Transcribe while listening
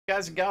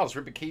Guys and gals,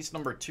 rip case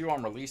number 2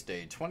 on release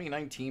day,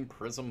 2019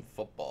 Prizm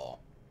Football.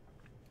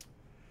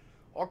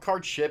 All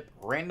cards ship,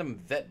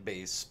 random vet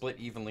base, split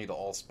evenly to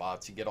all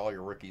spots. You get all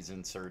your rookies,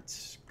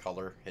 inserts,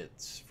 color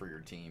hits for your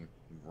team.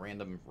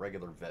 Random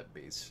regular vet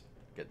base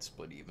gets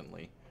split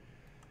evenly.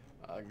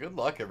 Good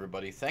luck,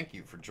 everybody. Thank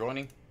you for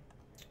joining.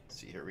 Let's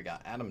see here, we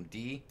got Adam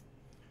D,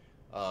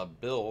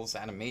 Bills,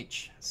 Adam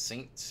H,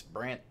 Saints,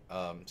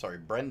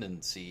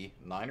 Brendan C,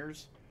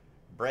 Niners,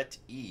 Brett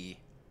E,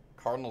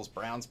 Cardinals,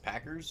 Browns,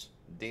 Packers,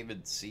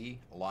 David C,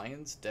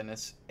 Lions,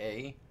 Dennis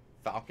A,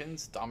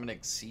 Falcons, Dominic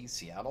C,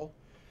 Seattle,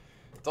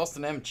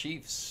 Dustin M,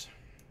 Chiefs,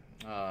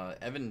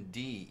 Evan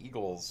D,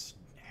 Eagles,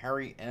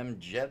 Harry M,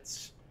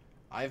 Jets,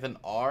 Ivan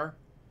R,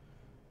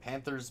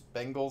 Panthers,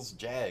 Bengals,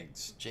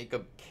 Jags,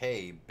 Jacob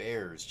K,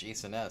 Bears,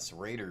 Jason S,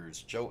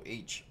 Raiders, Joe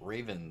H,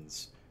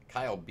 Ravens,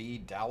 Kyle B,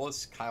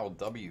 Dallas, Kyle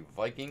W,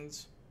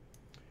 Vikings,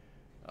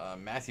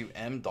 Matthew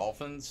M,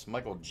 Dolphins,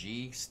 Michael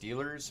G,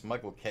 Steelers,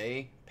 Michael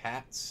K,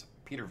 Pats,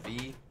 Peter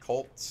V,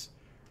 Colts,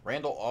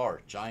 Randall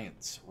R,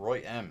 Giants,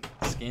 Roy M,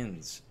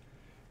 Skins,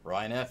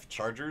 Ryan F,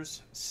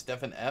 Chargers,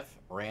 Stephen F,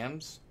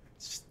 Rams,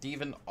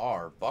 Stephen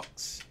R,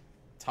 Bucks,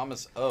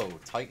 Thomas O,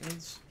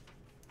 Titans,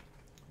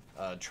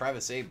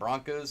 Travis A,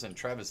 Broncos, and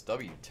Travis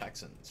W,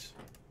 Texans.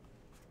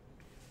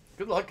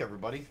 Good luck,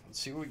 everybody. Let's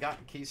see what we got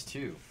in case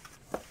 2.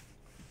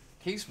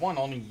 Case 1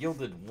 only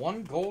yielded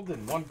 1 gold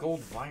and 1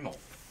 gold vinyl.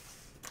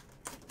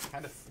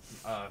 Had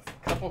a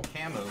couple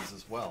camos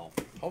as well.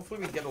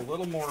 Hopefully we get a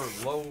little more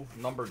low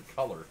numbered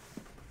color.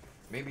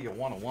 Maybe a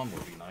 1-of-1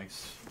 would be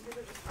nice. These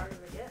are just harder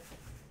to get.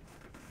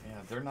 Yeah,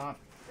 they're not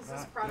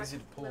that easy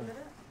to pull. Limited?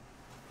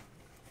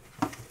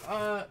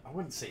 I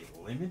wouldn't say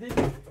limited.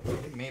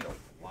 They made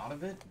a lot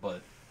of it,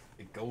 but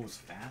it goes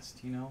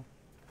fast, you know.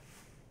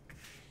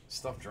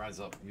 Stuff dries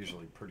up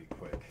usually pretty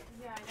quick.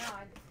 Yeah,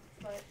 I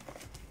know,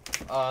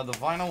 but... The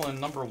vinyl in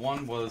number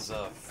 1 was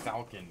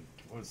Falcon.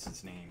 What was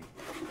his name?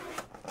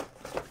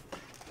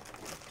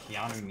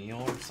 Keanu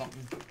Neal or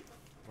something?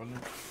 Wasn't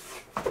it?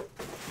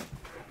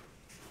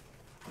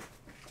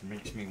 It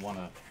makes me want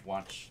to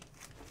watch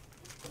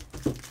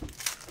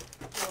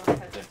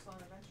the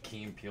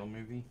Key and Peele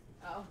movie.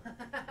 Oh.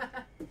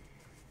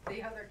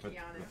 The other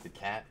Keanu. With the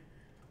cat.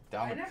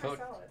 Down I the never cook.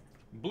 saw it.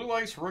 Blue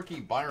Ice rookie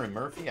Byron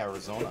Murphy,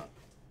 Arizona.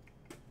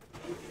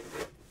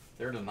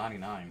 They're to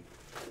 99.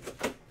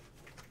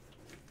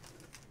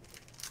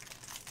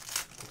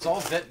 It's all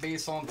vet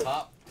base on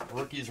top.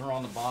 Rookies are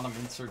on the bottom.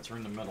 Inserts are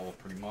in the middle,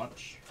 pretty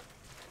much.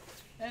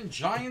 And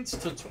Giants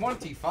to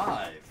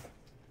 25.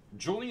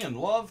 Julian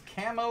Love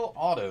Camo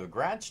Auto.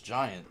 Grats,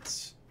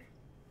 Giants.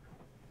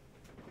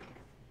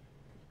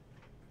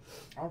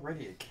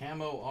 Already a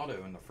camo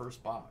auto in the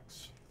first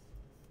box.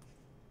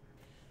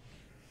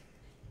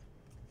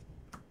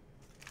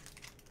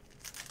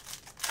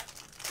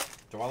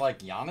 Do I like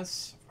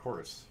Giannis? Of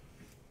course.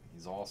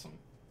 He's awesome.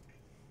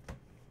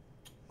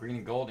 Green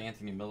and gold,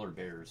 Anthony Miller,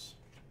 Bears.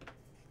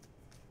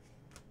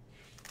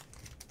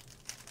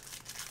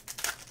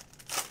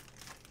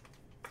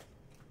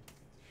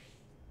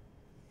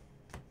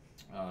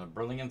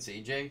 Brilliance,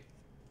 AJ.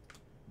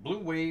 Blue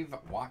Wave,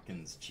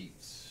 Watkins,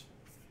 Chiefs.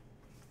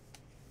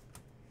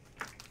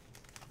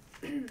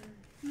 Your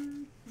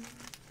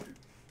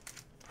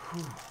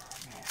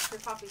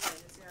coffee said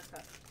it's your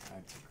cup.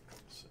 I took a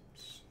couple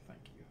sips. Thank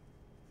you.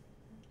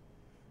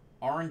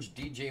 Orange,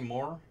 DJ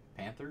Moore,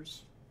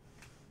 Panthers.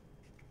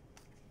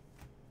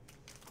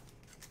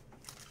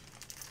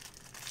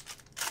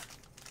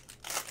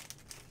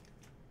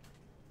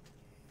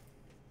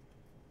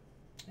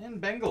 And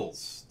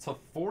Bengals to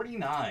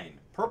 49.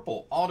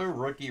 Purple auto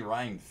rookie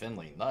Ryan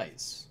Finley.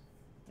 Nice.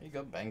 There you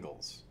go,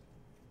 Bengals.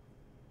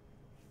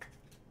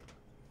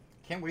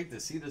 Can't wait to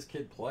see this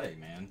kid play,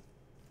 man.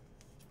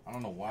 I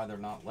don't know why they're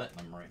not letting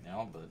him right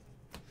now, but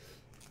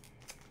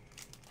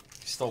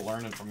he's still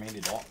learning from Andy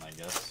Dalton, I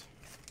guess.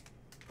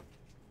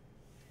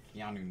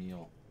 Keanu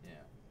Neal, yeah.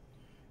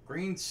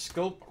 Green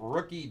Scope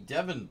rookie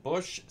Devin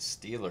Bush,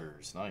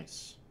 Steelers.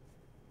 Nice.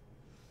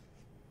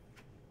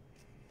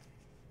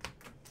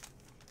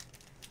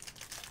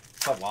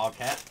 What's up,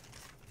 Wildcat?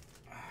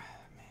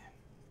 Man.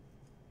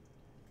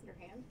 Your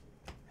hand?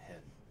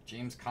 Head.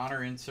 James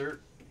Conner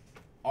insert.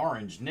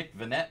 Orange, Nick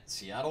Vanette,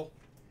 Seattle.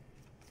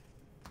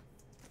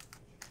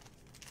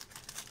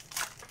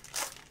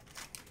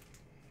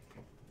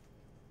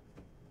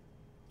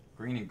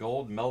 Green and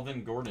gold,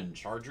 Melvin Gordon,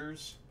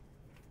 Chargers.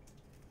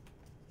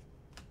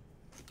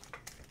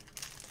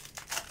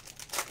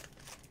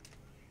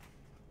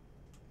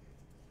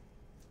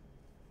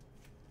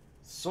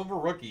 Silver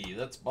rookie,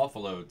 that's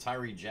Buffalo,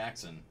 Tyree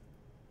Jackson.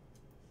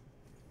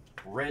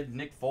 Red,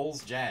 Nick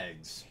Foles,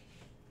 Jags.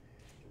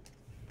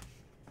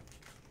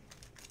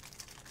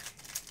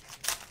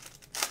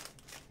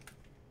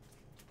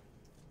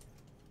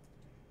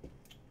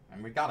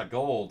 And we got a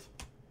gold.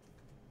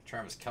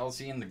 Travis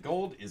Kelce, and the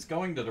gold is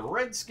going to the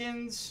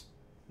Redskins.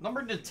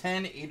 Number to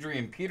 10,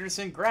 Adrian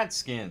Peterson,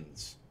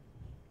 Skins.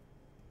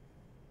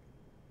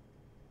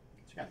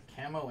 So you got a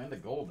camo and a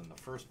gold in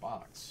the first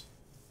box.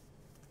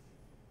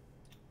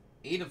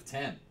 8 of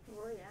 10.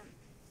 Oh, yeah.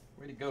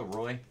 to go,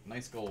 Roy.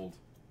 Nice gold.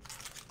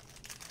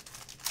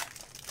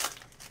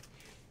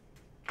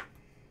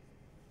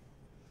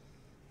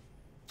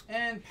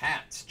 And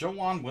Pats.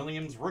 Joanne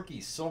Williams,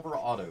 rookie silver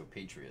auto,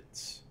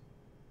 Patriots.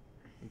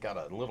 Got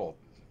a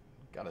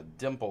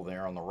dimple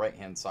there on the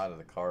right-hand side of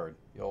the card.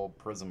 The old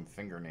Prizm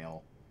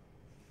fingernail.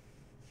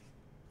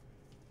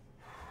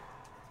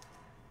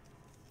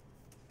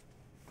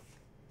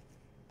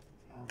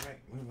 All right,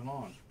 moving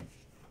on.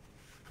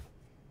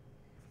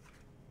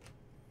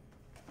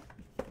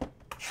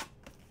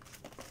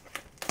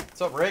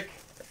 What's up, Rick?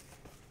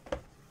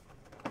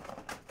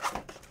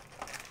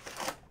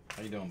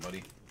 How you doing,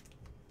 buddy?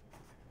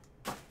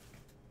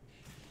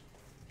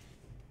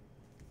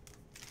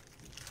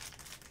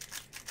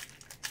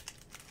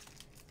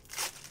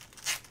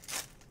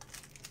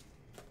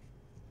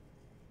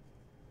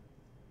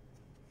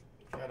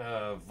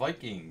 Got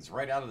Vikings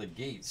right out of the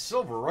gate.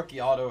 Silver rookie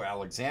auto,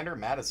 Alexander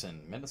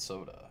Madison,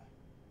 Minnesota.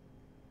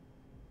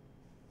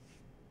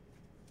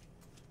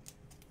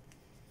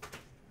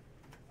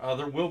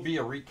 There will be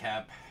a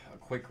recap, a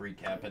quick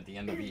recap at the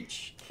end of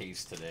each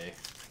case today.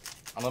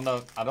 I don't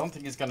know. I don't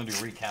think he's going to do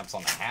recaps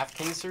on the half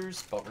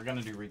casers, but we're going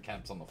to do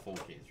recaps on the full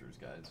casers,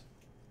 guys.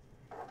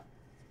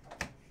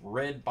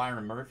 Red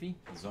Byron Murphy,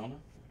 Zona.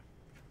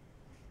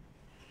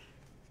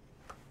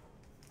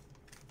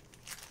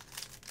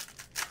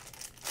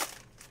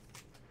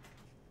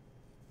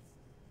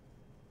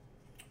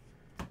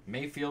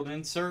 Mayfield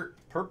insert,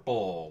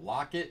 purple,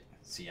 Lockett,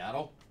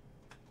 Seattle.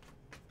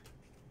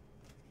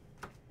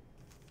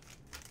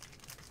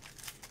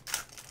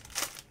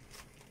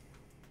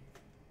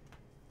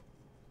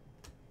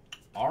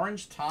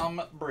 Orange,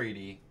 Tom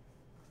Brady,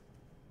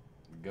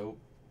 GOAT.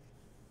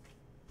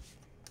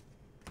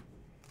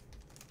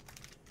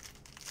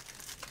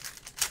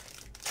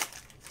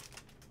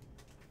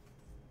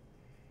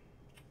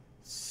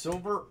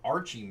 Silver,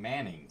 Archie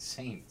Manning,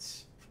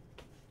 Saints.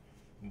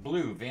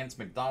 Blue, Vance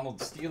McDonald,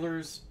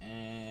 Steelers,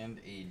 and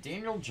a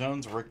Daniel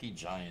Jones rookie,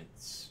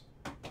 Giants.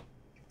 And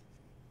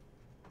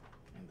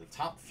the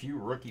top few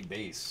rookie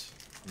base,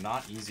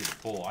 not easy to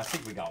pull. I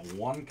think we got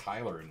one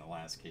Kyler in the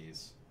last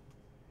case.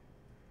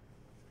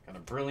 Got a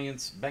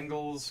Brilliance,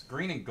 Bengals,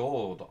 green and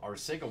gold,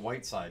 Arcega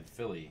Whiteside,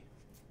 Philly.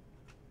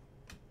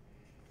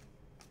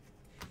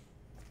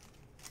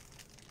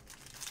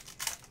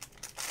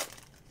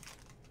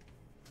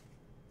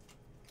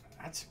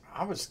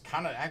 I was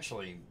kind of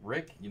actually,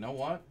 Rick, you know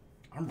what?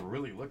 I'm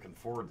really looking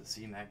forward to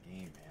seeing that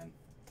game, man.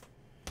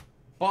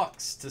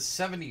 Bucks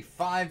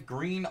 /75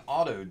 green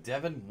auto,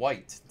 Devin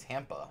White,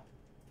 Tampa.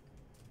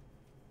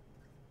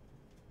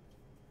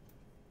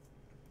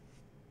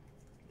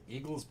 The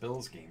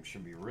Eagles-Bills game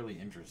should be really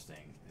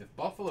interesting. If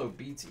Buffalo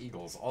beats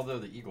Eagles, although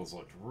the Eagles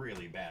looked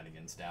really bad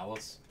against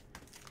Dallas,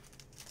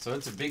 so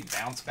it's a big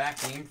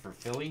bounce-back game for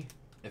Philly.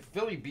 If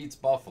Philly beats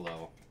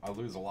Buffalo, I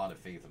lose a lot of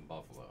faith in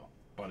Buffalo.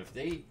 But if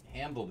they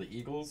handle the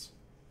Eagles,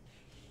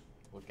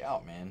 look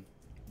out, man.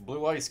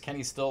 Blue Ice,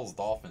 Kenny Stills,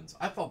 Dolphins.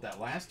 I thought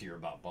that last year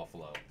about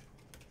Buffalo.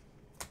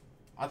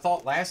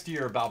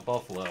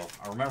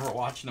 I remember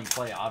watching them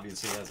play,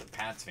 obviously, as a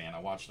Pats fan. I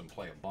watched them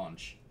play a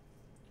bunch.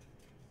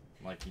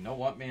 I'm like, you know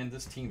what, man?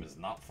 This team is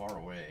not far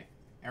away.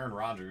 Aaron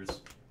Rodgers.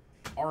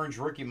 Orange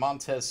rookie,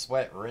 Montez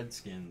Sweat,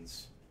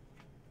 Redskins.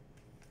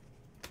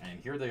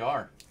 And here they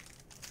are.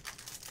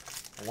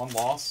 One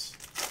loss.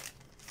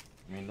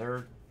 I mean,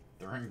 they're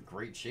in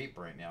great shape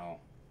right now.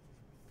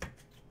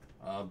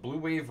 Blue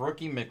Wave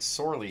rookie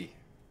McSorley,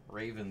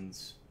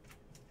 Ravens.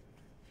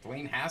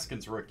 Dwayne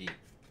Haskins rookie,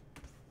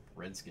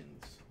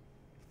 Redskins.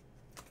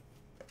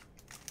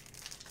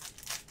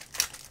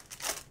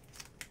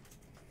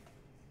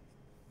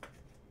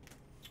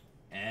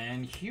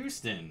 And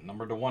Houston,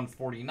 number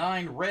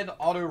 /149, red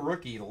auto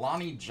rookie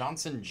Lonnie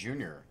Johnson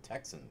Jr.,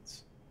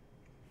 Texans.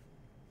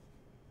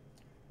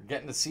 We're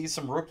getting to see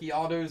some rookie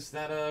autos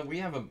that we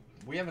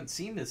haven't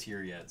seen this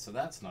year yet, so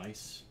that's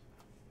nice.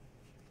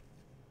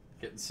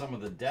 Getting some of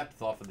the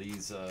depth off of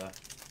these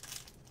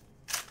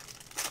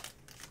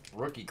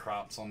rookie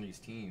crops on these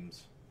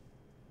teams.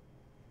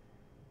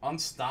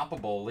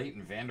 Unstoppable,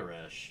 Leighton Vander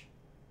Esch.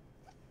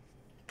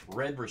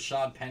 Red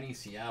Rashad Penny,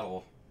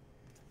 Seattle.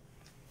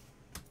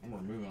 And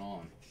we're moving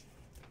on.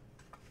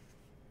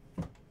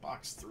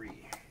 Box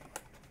 3.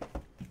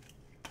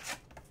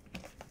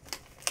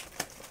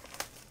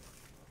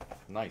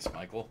 Nice,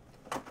 Michael.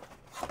 I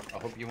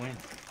hope you win.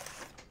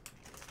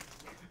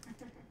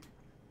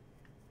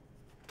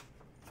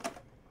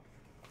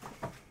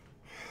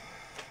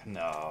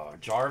 No,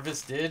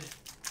 Jarvis did.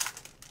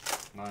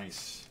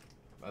 Nice.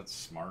 That's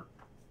smart.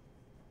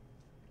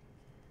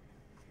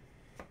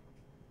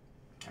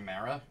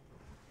 Kamara.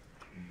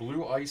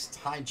 Blue Ice,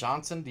 Ty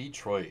Johnson,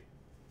 Detroit.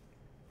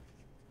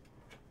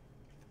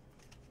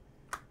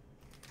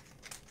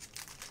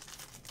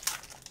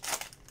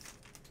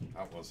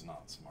 That was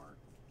not smart.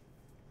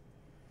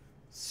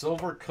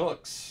 Silver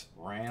Cooks,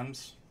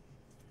 Rams.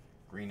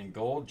 Green and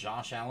gold,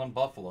 Josh Allen,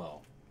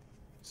 Buffalo.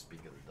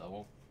 Speak of the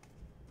devil.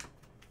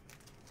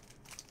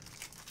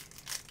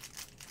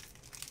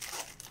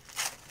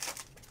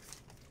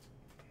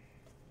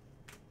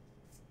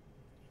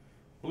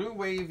 Blue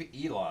Wave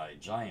Eli,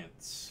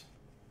 Giants.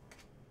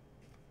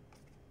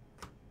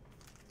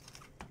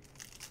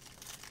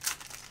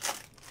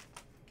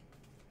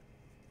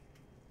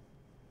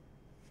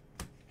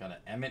 Got an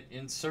Emmett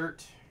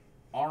insert.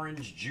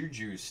 Orange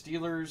Juju,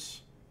 Steelers.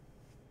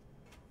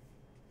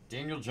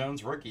 Daniel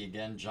Jones, rookie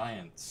again,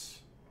 Giants.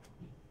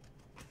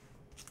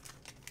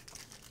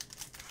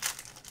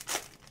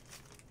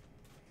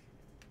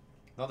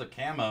 Another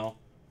camo.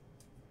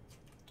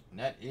 And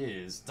that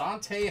is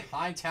Dante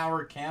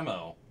Hightower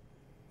camo.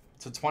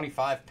 To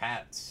 25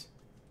 Pats.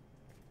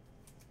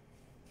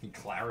 He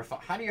clarify.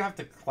 How do you have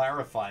to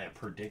clarify a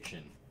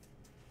prediction?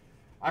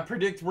 I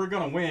predict we're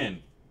gonna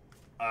win.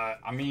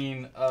 I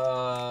mean,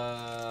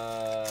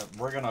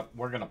 we're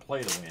gonna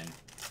play to win.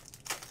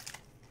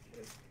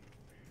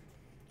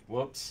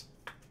 Whoops.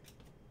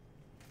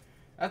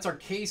 That's our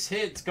case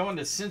hits going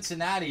to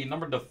Cincinnati,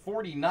 number to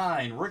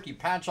 49, rookie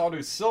patch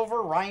auto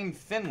silver, Ryan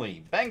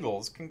Finley.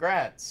 Bengals,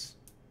 congrats.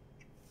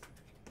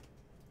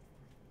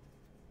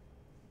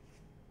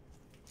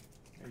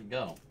 There you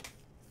go.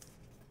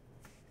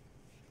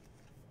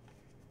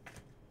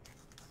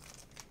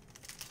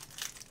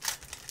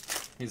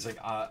 He's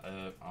like,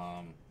 I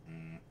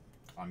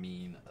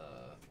mean,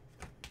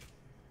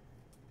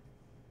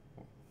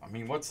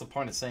 what's the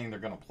point of saying they're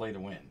going to play to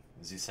win?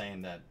 Is he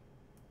saying that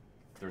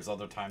there's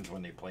other times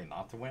when they play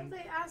not to win?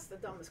 They ask the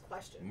dumbest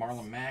questions.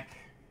 Marlon Mack.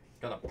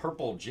 Got a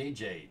purple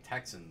JJ,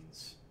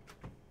 Texans.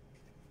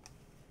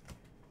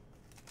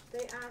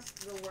 They ask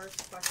the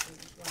worst questions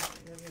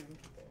when interviewing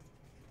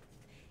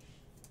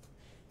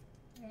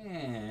people.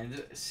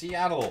 And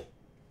Seattle.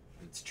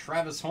 It's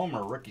Travis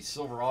Homer, rookie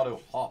silver auto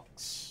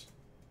Hawks.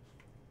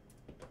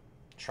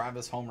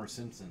 Travis Homer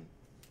Simpson.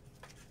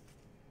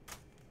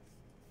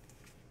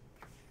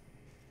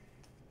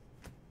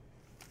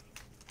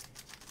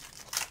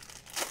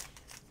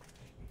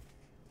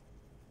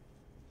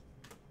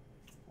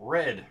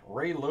 Red,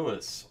 Ray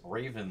Lewis,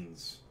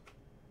 Ravens.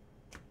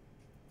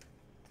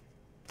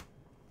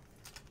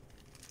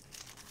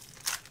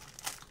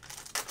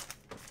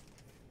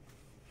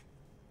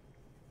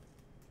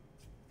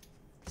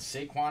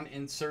 Saquon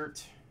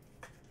insert.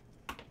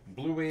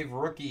 Blue Wave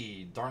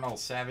rookie, Darnell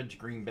Savage,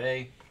 Green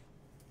Bay.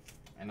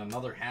 And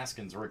another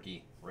Haskins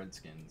rookie,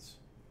 Redskins.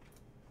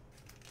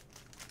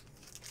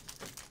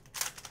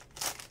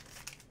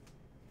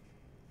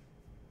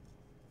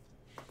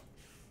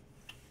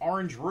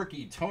 Orange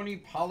rookie, Tony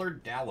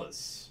Pollard,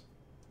 Dallas.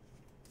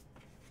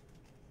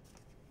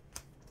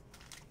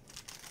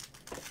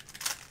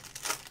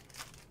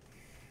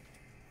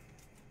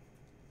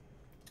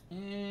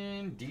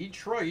 In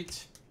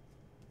Detroit,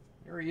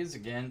 here he is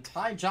again.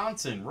 Ty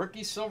Johnson,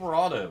 rookie silver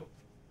auto.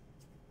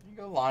 There you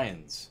go,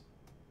 Lions.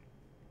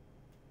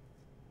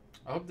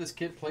 I hope this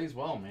kid plays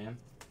well, man.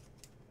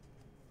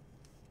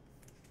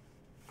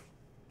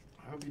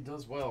 I hope he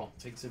does well.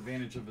 Takes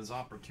advantage of his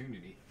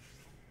opportunity.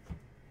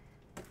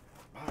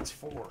 Box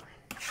 4.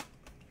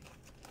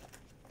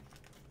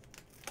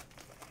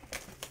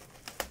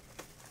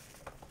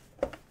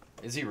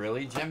 Is he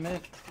really Gem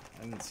Mint?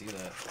 I didn't see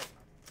that.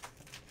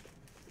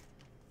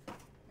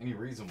 Any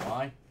reason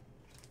why?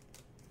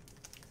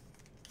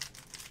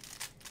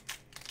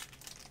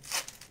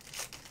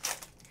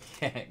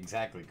 Yeah,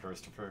 exactly,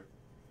 Christopher.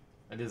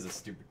 That is a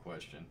stupid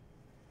question.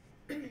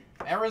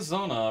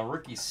 Arizona,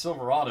 rookie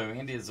silver auto,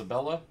 Andy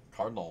Isabella,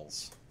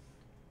 Cardinals.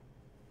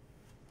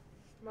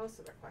 Most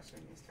of their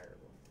questioning is terrible.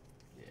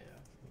 Yeah.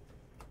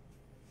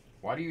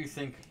 Why do you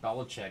think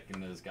Belichick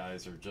and those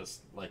guys are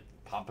just like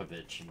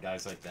Popovich and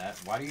guys like that?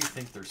 Why do you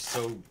think they're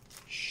so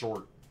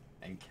short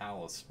and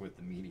callous with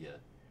the media?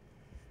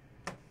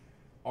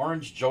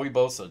 Orange, Joey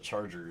Bosa,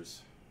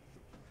 Chargers.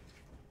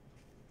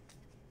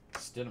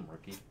 Stidham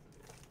rookie.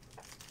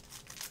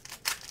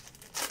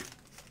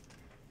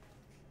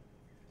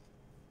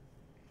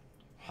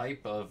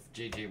 Hype of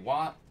J.J.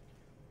 Watt.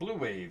 Blue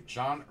Wave,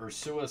 John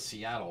Ursua,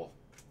 Seattle.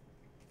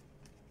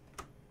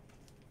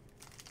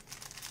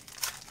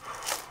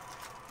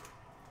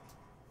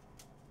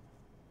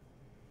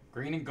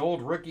 Green and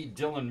gold rookie,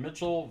 Dylan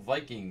Mitchell,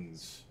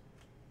 Vikings.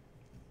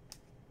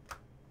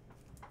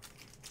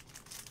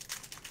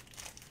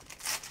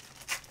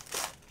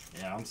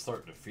 Yeah, I'm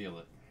starting to feel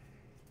it.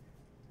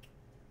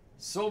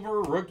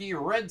 Silver rookie,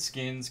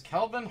 Redskins,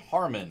 Kelvin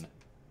Harmon.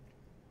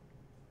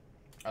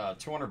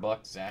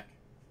 $200, Zach.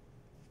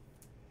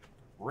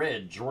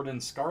 Red, Jordan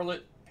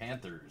Scarlett,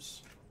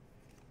 Panthers.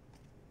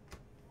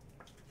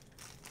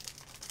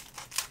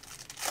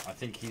 I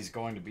think he's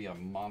going to be a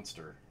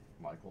monster,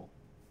 Michael.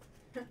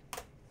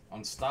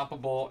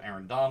 Unstoppable,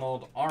 Aaron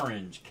Donald.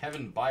 Orange,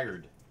 Kevin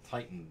Byard,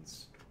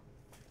 Titans.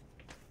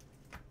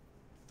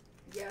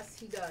 Yes,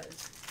 he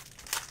does.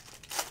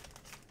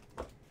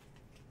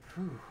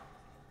 Whew.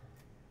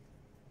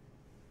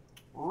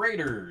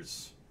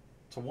 Raiders.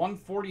 To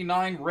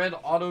 149, red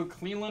auto,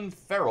 Cleveland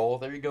Farrell.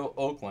 There you go,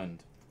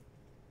 Oakland.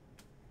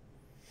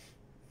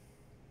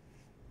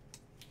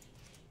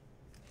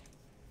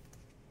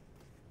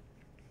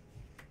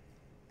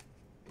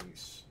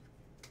 Peace.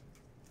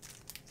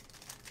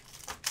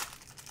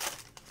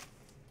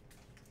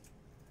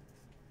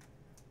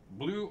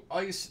 Blue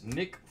Ice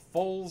Nick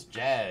Foles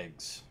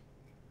Jags.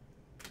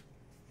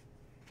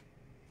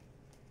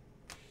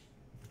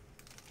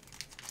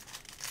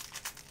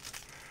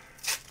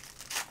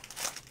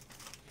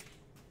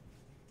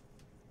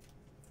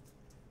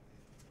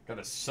 Got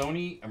a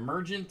Sony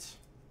Emergent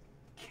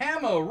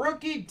Camo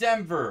Rookie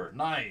Denver.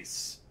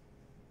 Nice.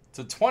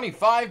 To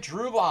 25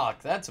 Drew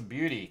Lock. That's a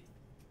beauty.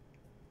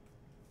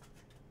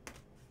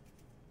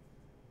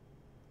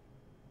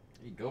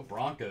 There you go,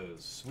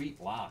 Broncos. Sweet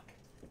Lock.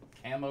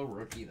 Camo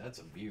Rookie. That's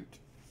a beaut.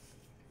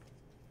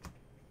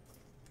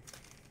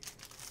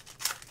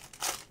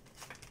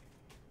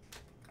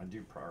 I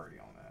do priority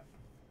on that.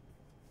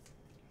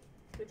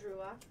 The Drew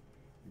Lock.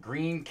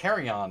 Green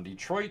Carry-On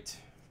Detroit.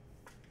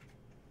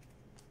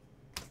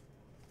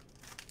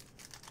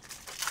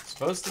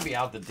 Supposed to be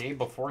out the day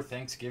before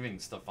Thanksgiving,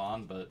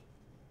 Stefan, but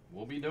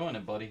we'll be doing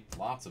it, buddy.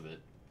 Lots of it.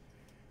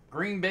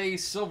 Green Bay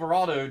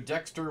Silverado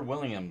Dexter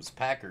Williams,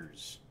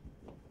 Packers.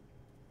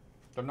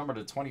 They're numbered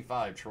to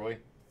 25, Troy.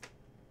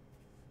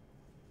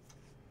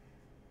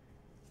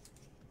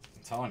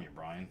 I'm telling you,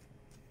 Brian.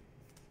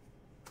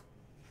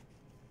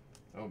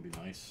 That would be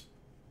nice.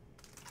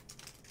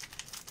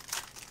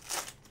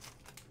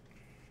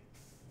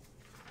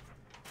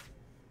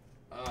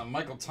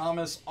 Michael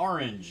Thomas,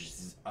 Orange.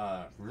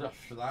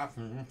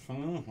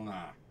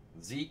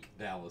 Zeke,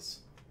 Dallas.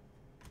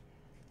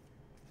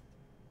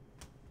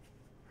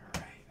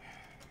 All right.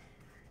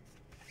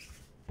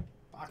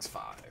 Box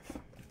 5.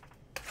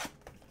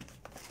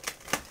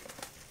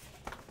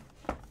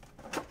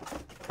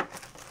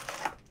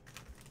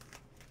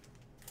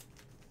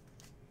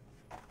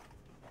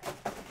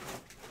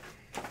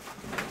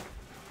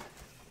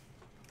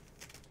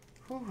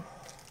 Whew.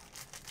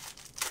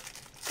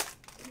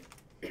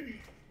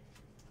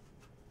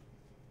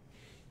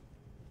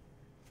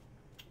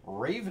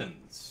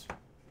 Ravens.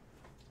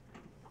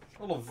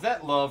 A little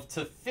vet love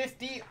to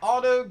 50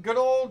 auto. Good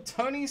old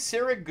Tony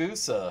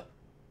Siragusa.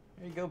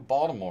 There you go,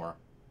 Baltimore.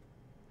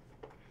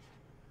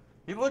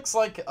 He looks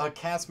like a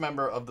cast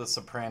member of The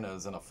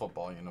Sopranos in a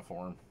football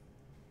uniform.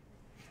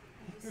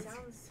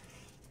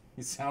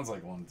 He sounds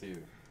like one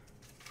too.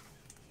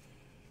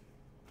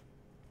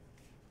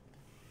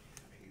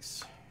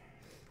 Nice.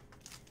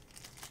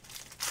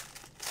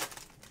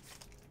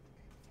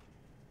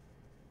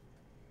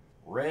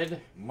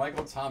 Red,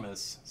 Michael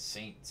Thomas,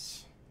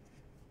 Saints.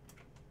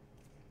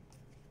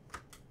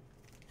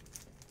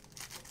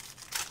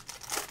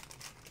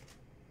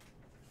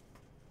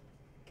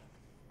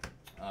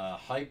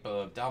 Hype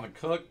of Dalvin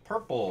Cook.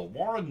 Purple,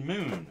 Warren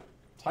Moon,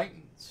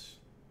 Titans.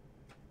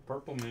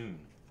 Purple Moon.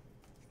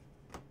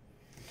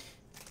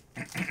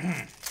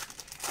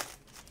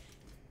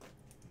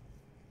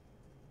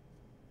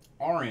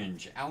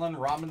 Orange, Allen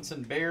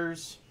Robinson,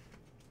 Bears.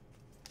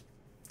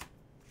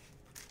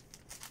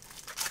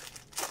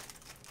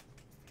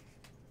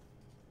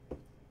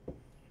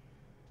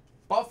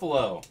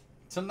 Buffalo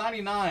to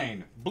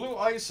 99. Blue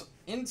Ice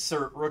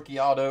Insert Rookie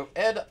Auto.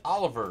 Ed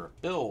Oliver,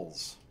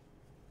 Bills.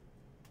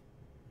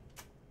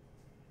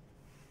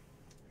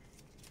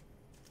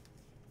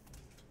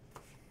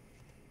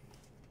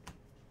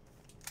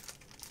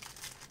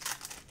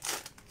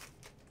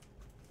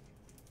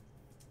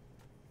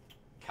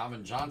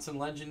 Calvin Johnson,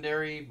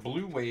 Legendary.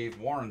 Blue Wave,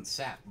 Warren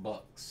Sapp,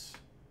 Bucks.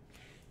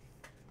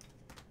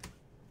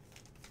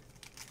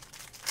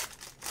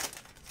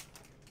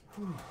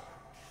 Whew.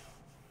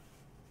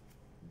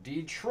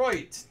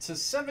 Detroit to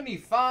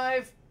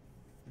 75.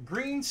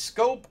 Green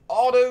Scope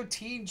Auto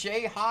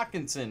TJ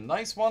Hawkinson.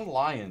 Nice one,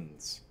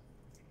 Lions.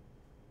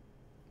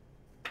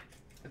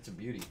 That's a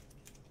beauty.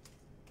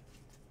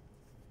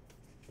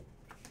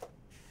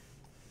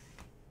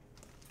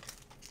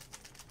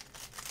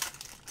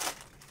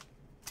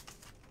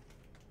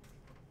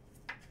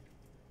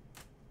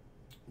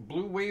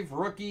 Blue Wave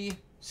Rookie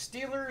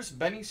Steelers,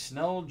 Benny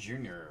Snell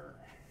Jr.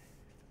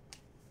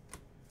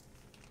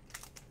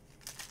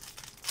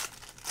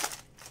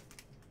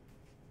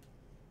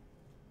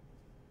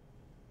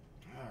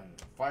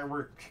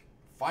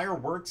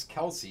 Fireworks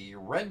Kelsey,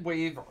 Red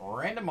Wave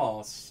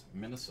Randomos,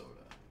 Minnesota.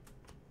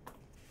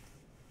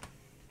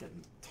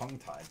 Getting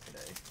tongue-tied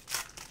today.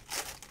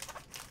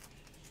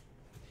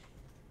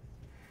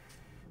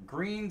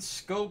 Green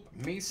Scope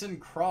Mason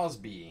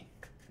Crosby,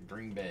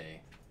 Green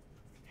Bay.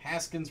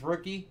 Haskins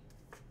Rookie,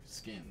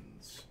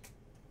 Skins.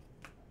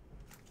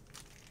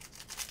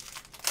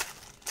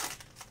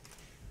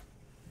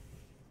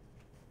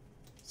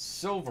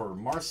 Silver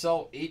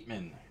Marcel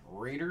Aitman,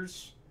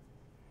 Raiders.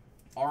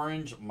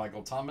 Orange,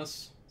 Michael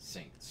Thomas,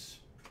 Saints.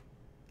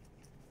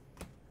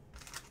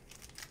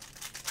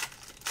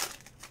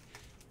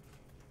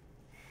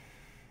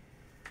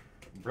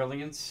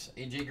 Brilliance,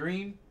 AJ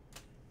Green.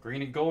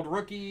 Green and Gold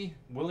Rookie,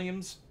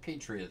 Williams,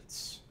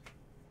 Patriots.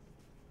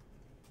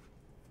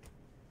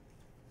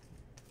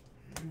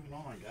 Moving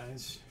on,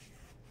 guys.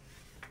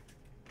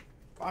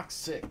 Box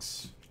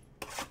 6.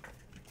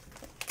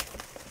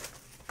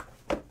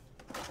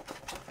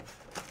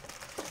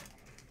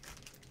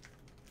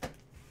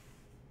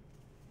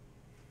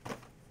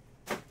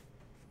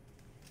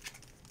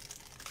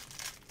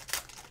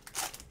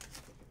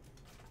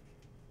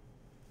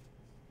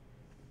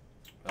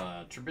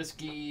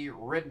 Trubisky,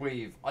 Red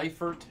Wave,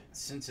 Eifert,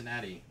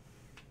 Cincinnati.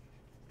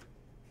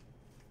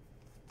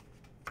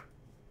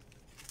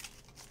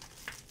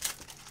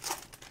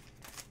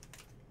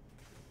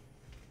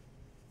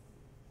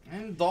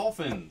 And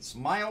Dolphins,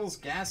 Myles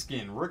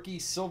Gaskin, rookie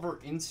silver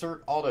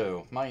insert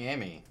auto,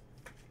 Miami.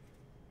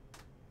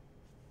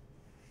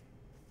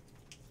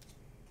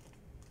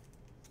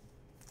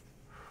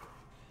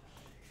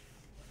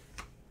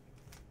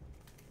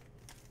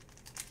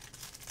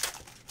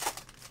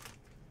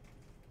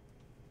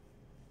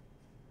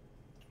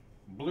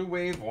 Blue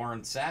Wave,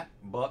 Warren Sapp,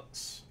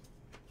 Bucks.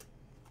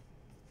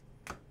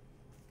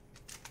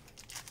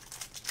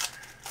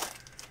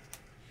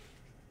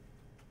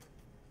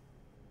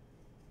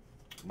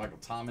 Michael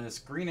Thomas,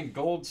 green and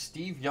gold,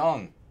 Steve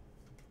Young,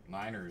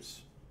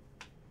 Niners.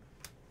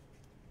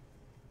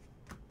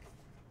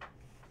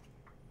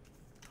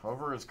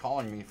 Whoever is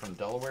calling me from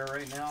Delaware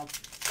right now,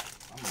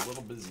 I'm a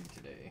little busy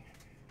today.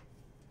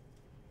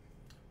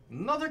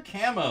 Another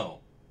camo.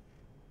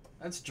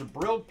 That's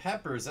Jabril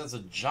Peppers as a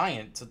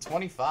Giant to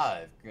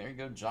 25. There you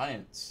go,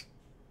 Giants.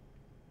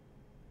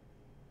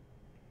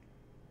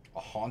 A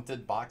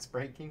haunted box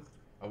breaking?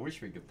 I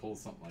wish we could pull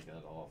something like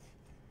that off.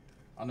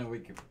 I know we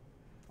could.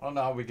 I don't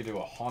know how we could do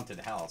a haunted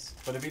house,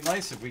 but it'd be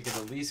nice if we could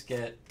at least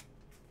get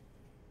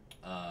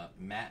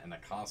Matt in a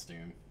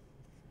costume.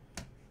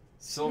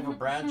 Silver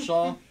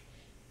Bradshaw.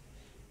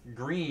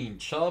 Green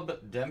Chubb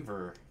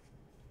Denver.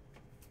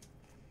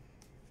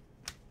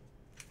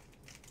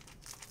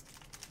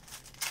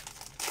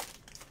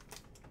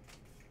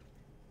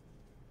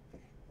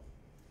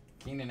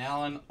 Keenan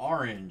Allen,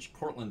 orange.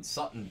 Cortland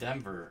Sutton,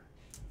 Denver.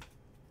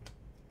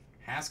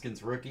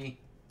 Haskins, rookie.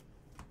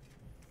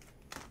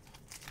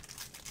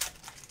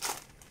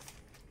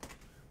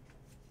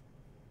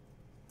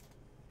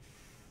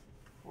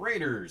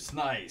 Raiders,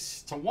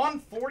 nice. To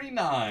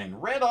 149,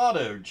 red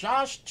auto,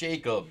 Josh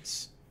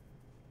Jacobs.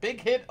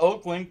 Big hit,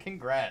 Oakland,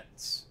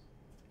 congrats.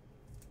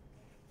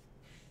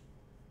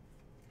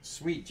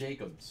 Sweet,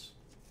 Jacobs.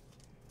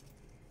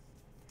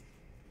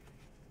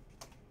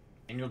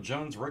 Daniel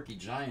Jones, rookie,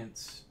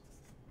 Giants.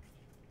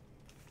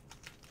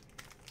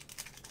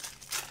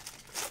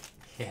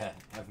 Yeah,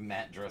 have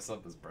Matt dress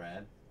up as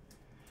Brad.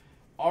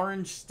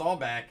 Orange,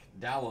 Staubach,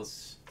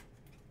 Dallas.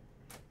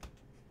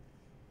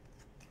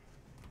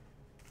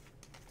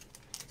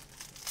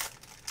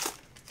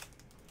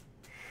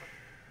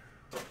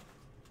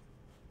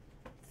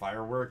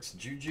 Fireworks,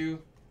 Juju.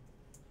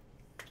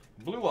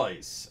 Blue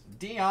Ice,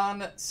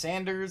 Deion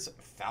Sanders,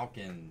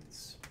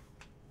 Falcons.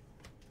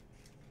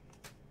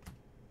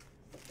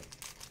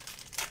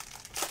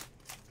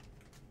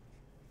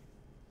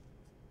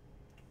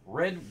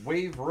 Red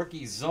Wave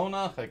rookie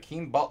Zona,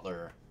 Hakeem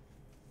Butler.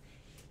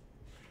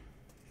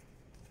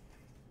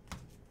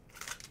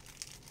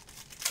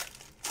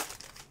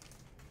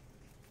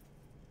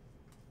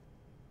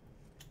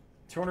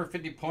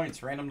 $250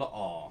 points, random to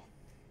all.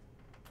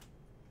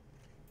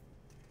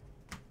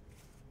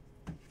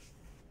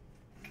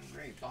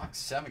 Great, box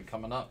 7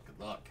 coming up.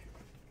 Good luck.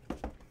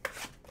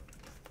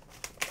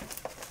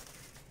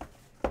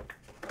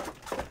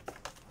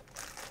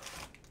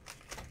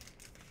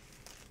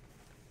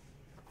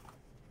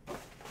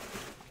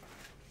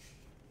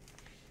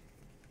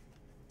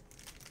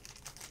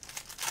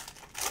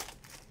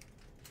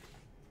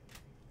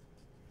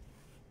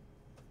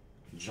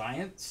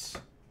 Giants,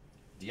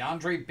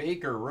 DeAndre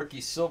Baker,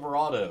 rookie silver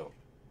auto.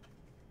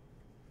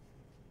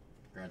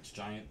 Congrats,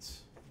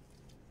 Giants.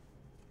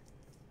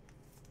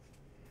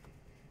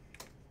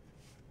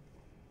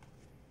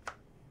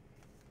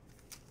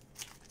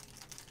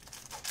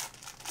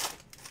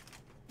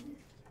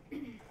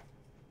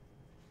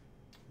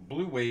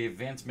 Blue Wave,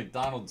 Vance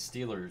McDonald,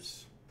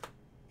 Steelers.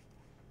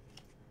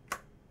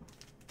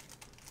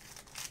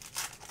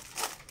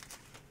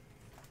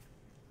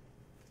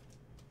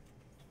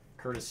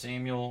 Curtis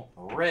Samuel,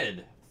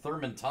 red,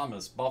 Thurman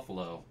Thomas,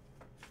 Buffalo.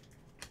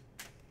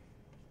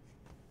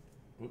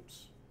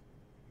 Oops.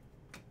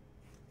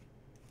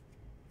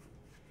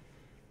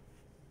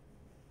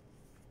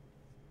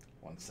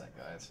 One sec,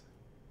 guys.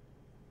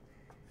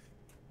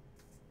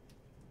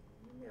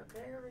 You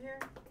okay over here?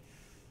 I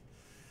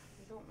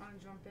don't want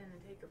to jump in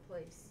and take your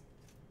place.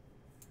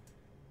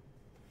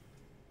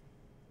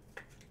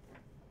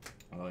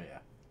 Oh, yeah.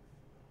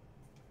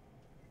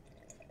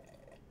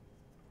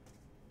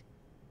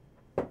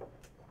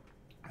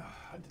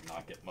 I did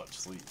not get much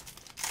sleep.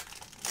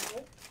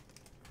 Nope.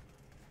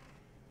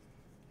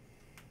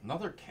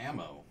 Another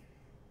camo.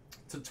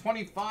 To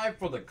 25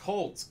 for the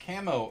Colts.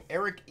 Camo,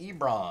 Eric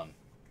Ebron.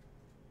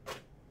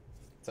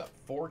 Is that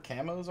 4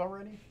 camos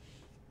already?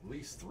 At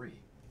least 3.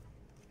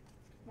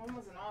 One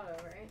was an auto,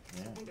 right?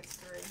 Yeah. I think it's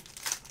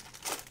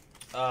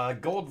 3.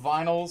 Gold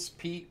vinyls,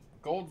 Pete.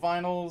 Gold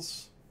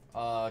vinyls,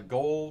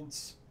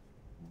 golds,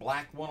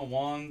 black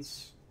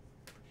 101s,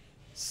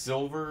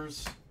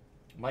 silvers,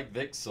 Mike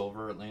Vick,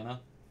 silver,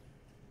 Atlanta.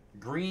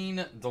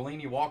 Green,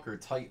 Delaney Walker,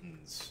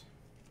 Titans.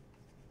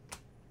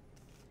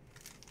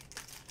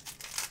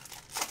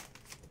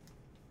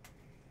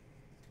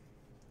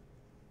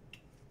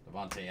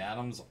 Devontae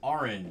Adams.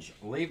 Orange,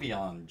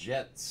 Le'Veon,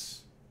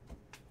 Jets.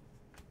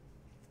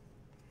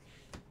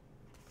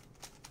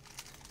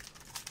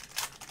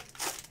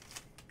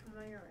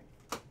 Oh, you're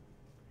right.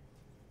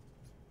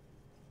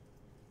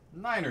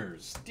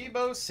 Niners,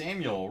 Deebo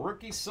Samuel,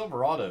 rookie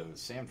silver auto,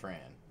 San Fran.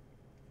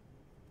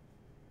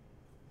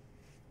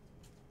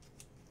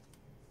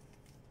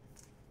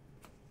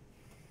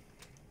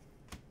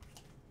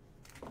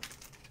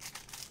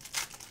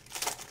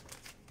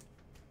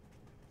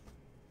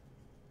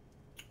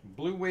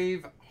 Blue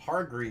Wave,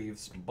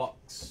 Hargreaves,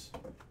 Bucks.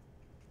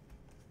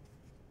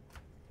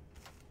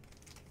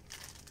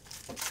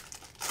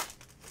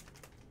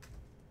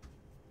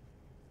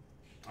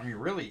 I mean,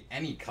 really,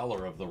 any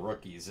color of the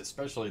rookies,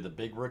 especially the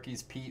big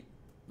rookies, Pete,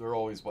 they're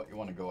always what you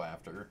want to go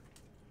after.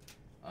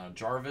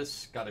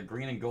 Jarvis got a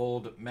green and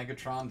gold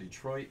Megatron,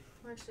 Detroit.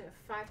 We actually have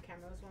 5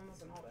 camos. One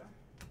was an auto.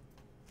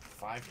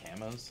 5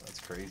 camos? That's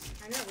crazy.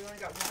 I know. We only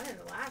got 1 in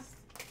the last.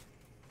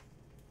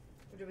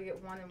 Or did we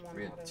get 1 and 1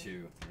 We auto? had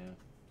 2, yeah.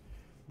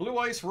 Blue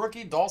Ice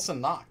rookie,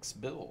 Dawson Knox,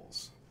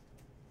 Bills.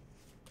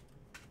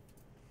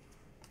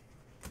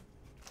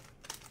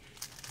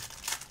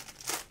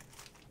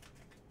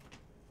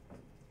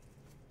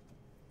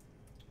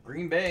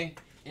 Green Bay,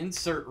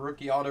 insert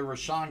rookie auto,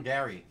 Rashawn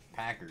Gary,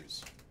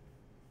 Packers.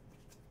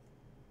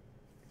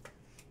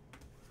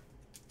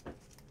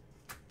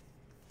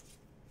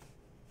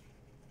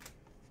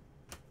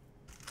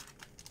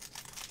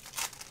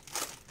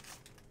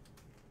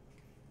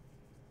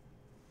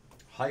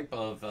 Hype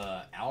of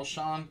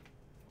Alshon.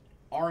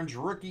 Orange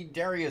rookie,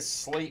 Darius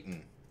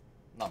Slayton.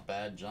 Not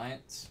bad,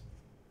 Giants.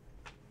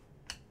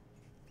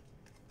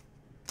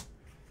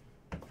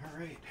 All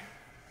right,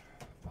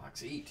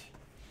 box 8.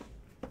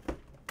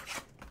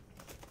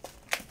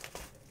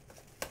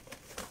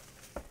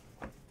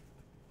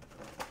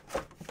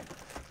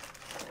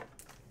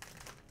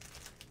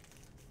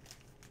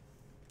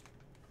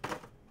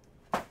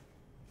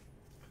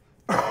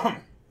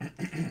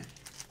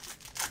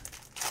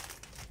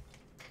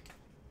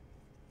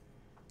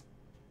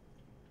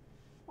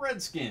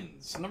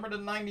 Redskins, number to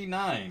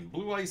 99.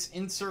 Blue Ice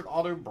insert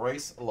auto,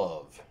 Bryce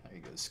Love. There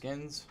you go,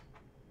 Skins.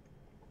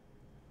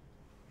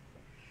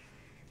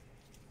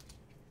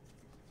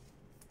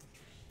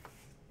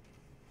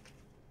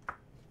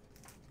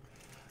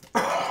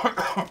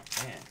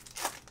 Man.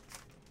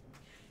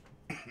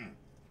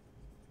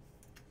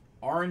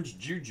 Orange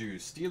Juju,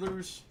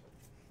 Steelers.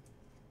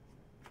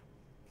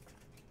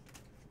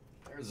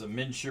 There's a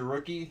Minshew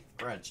rookie.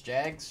 Congrats,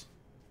 Jags.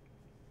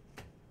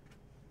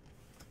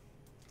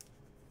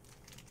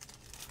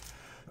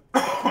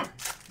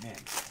 Man,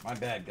 my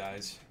bad,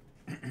 guys.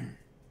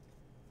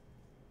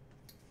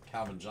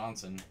 Calvin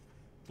Johnson.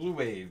 Blue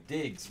Wave,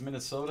 Diggs,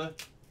 Minnesota.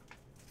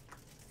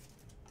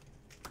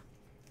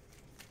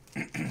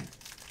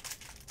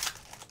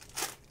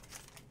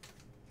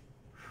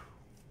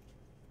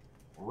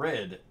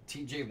 Red,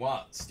 TJ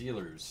Watt,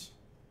 Steelers.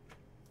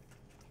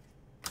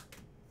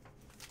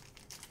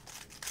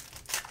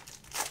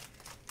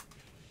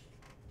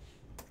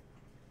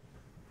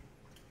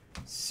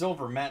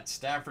 Silver, Matt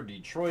Stafford,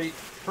 Detroit.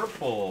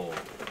 Purple,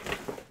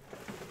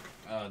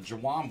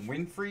 Jawan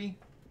Winfrey,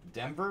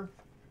 Denver.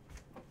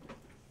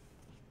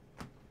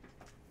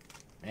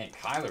 Man,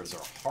 Kylers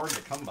are hard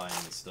to come by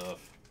in this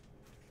stuff.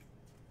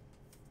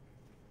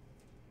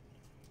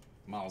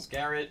 Myles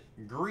Garrett,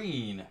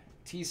 green,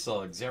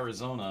 T-Suggs,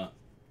 Arizona.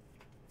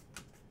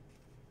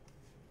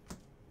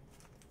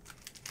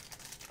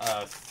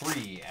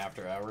 3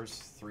 after hours,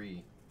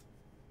 3.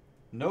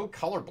 No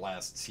color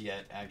blasts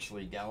yet,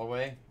 actually,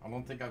 Galloway. I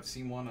don't think I've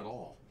seen one at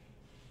all.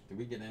 Did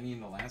we get any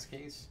in the last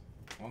case?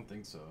 I don't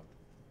think so.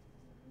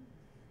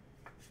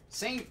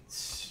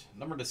 Saints,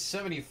 number to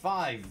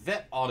 75,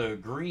 vet auto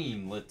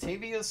green,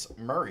 Latavius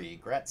Murray.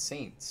 Congrats,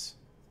 Saints.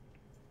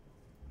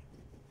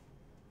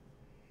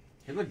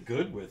 He looked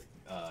good with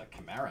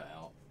Kamara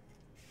out.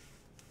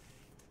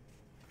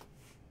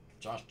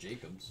 Josh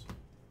Jacobs.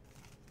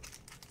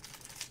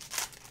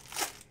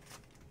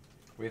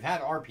 We've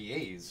had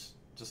RPAs,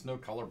 just no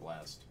color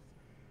blast.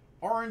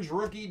 Orange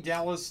rookie,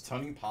 Dallas,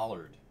 Tony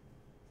Pollard.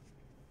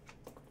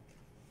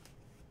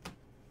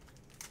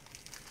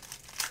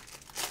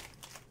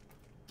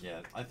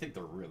 Yeah, I think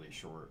they're really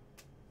short,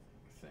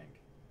 I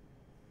think.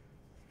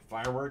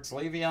 Fireworks,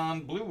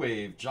 Le'Veon, Blue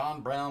Wave,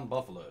 John Brown,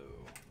 Buffalo.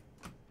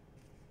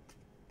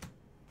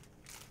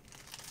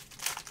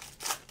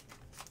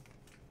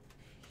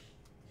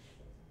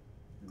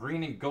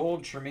 Green and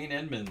gold, Tremaine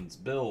Edmonds,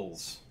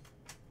 Bills.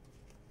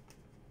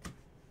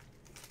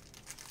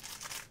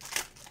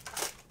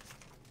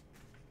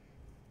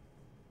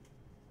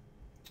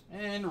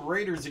 And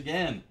Raiders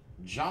again.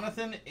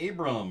 Jonathan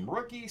Abram,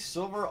 rookie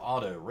silver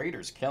auto.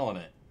 Raiders killing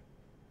it.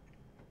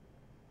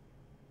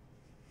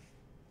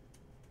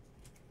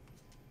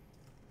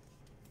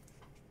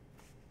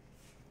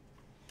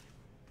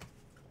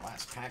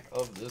 Last pack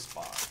of this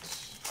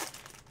box.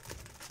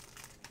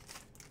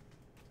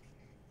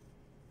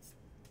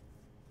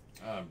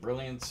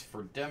 Brilliance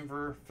for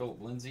Denver,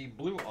 Philip Lindsay.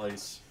 Blue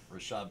Ice,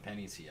 Rashad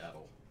Penny,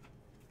 Seattle.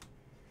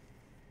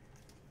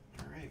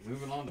 All right,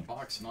 moving on to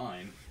box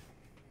 9.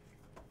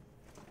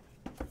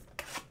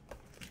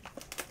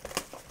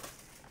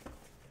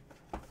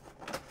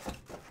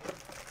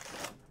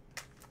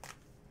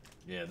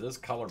 Yeah, those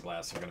color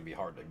blasts are going to be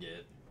hard to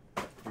get,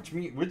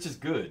 which is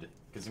good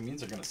because it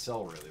means they're going to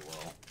sell really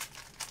well.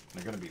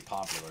 They're going to be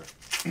popular,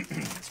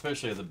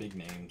 especially the big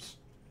names.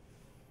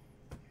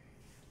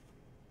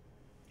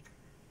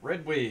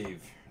 Red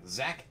Wave,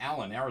 Zach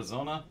Allen,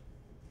 Arizona.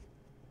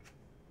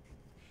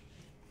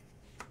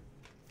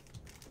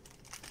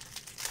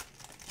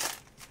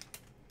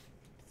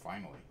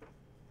 Finally.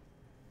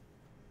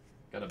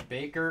 Got a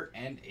Baker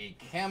and a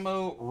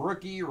camo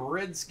rookie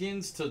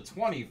Redskins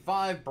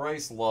 /25,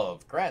 Bryce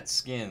Love. Grat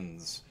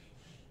Skins.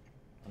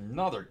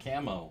 Another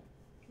camo.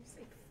 Did you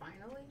say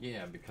finally?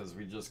 Yeah, because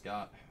we just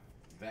got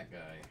that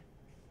guy.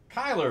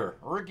 Kyler,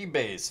 rookie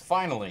base,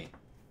 finally.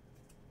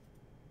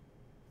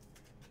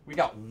 We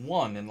got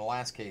one in the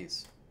last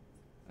case.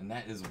 And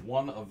that is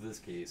one of this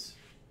case.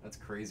 That's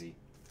crazy.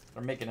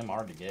 They're making him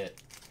hard to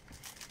get.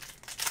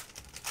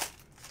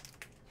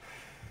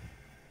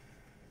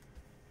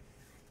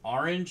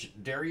 Orange,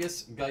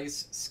 Darius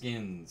Geis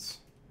Skins.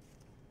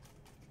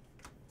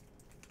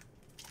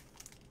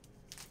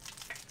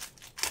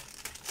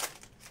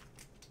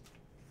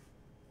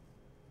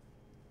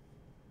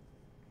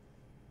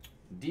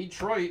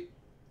 Detroit,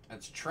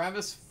 that's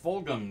Travis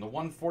Fulgham, the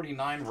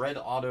 149 Red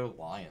Auto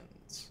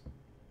Lions.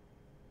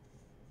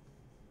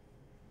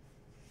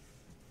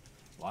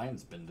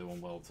 Lions been doing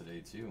well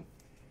today, too.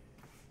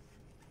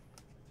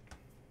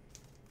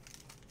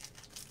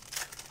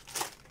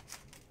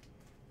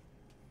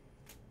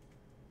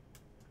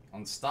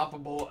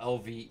 Unstoppable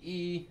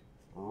LVE,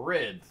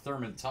 red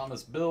Thurman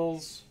Thomas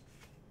Bills.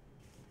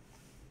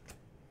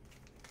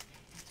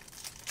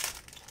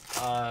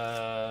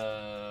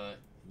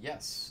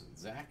 Yes,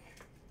 Zach.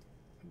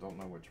 I don't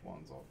know which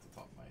ones off the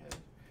top of my head.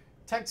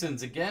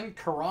 Texans again,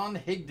 Karan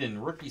Higdon,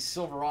 rookie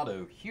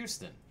Silverado,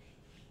 Houston.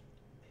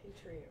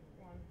 Patriot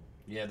one.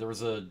 Yeah, there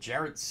was a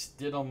Jarrett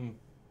Stidham.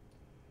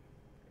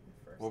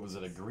 What was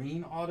it? A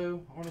green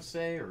auto, I want to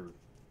say, or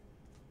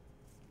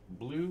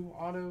blue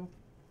auto.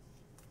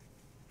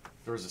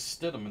 There was a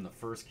Stidham in the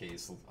first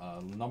case,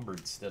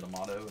 numbered Stidham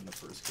auto in the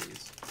first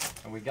case.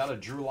 And we got a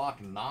Drew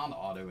Lock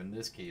non-auto in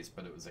this case,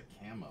 but it was a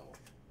camo.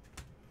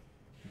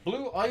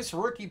 Blue Ice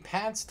rookie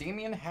Pats,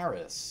 Damian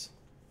Harris.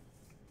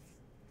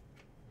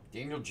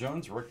 Daniel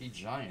Jones, rookie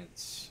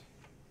Giants.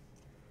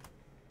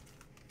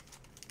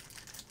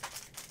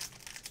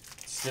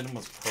 Stidham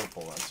was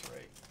purple, that's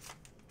right.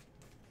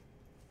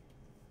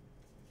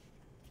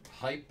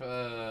 Hype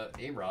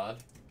A-Rod.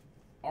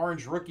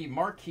 Orange rookie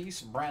Marquise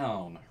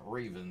Brown,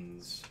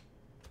 Ravens.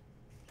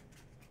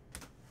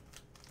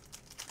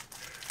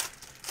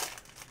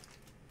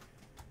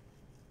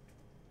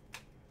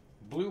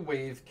 Blue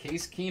Wave,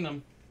 Case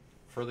Keenum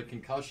for the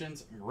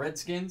concussions,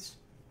 Redskins.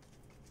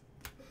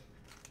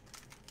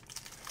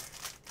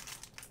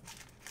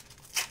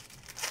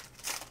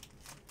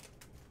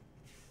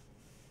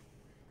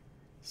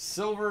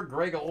 Silver,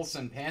 Greg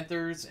Olsen,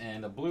 Panthers,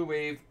 and a Blue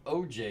Wave,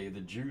 OJ,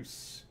 the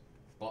Juice,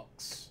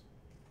 Bucks.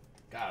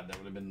 God, that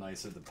would have been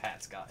nice if the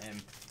Pats got him.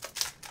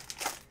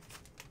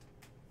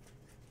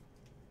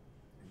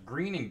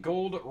 Green and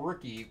gold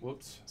rookie.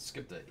 Whoops,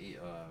 skipped a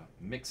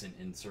Mixon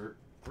insert.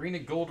 Green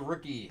and gold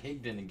rookie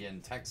Higdon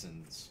again,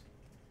 Texans.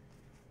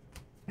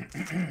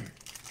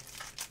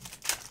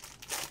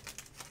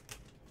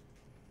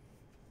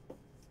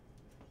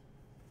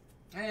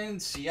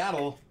 And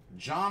Seattle,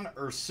 John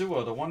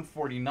Ursua, the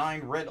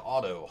 149 red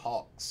auto,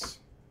 Hawks.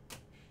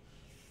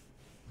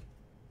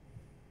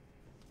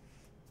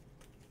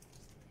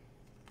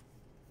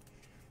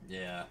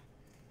 Yeah,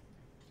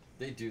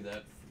 they do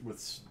that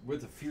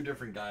with a few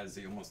different guys.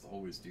 They almost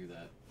always do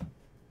that.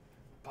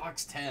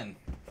 Box 10.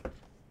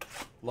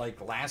 Like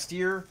last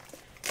year,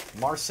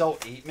 Marcel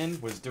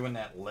Aitman was doing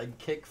that leg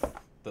kick.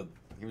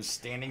 He was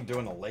standing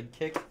doing a leg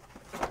kick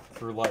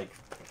for like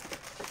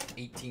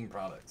 18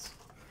 products.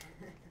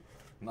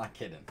 I'm not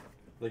kidding.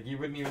 Like you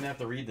wouldn't even have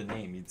to read the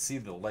name. You'd see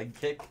the leg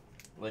kick.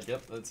 Like,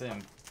 yep, that's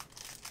him.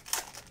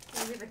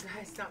 Maybe the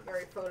guy's not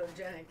very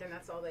photogenic, and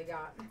that's all they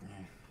got.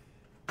 Yeah.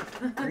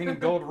 Green and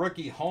gold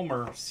rookie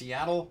Homer,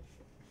 Seattle.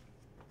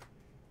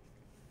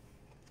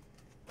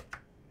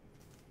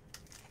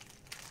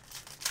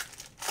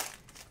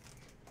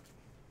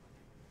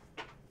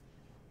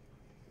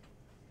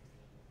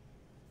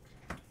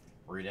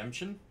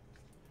 Redemption.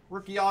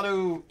 Rookie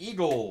auto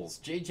Eagles,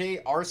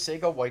 JJ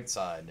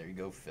Arcega-Whiteside. There you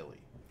go, Philly.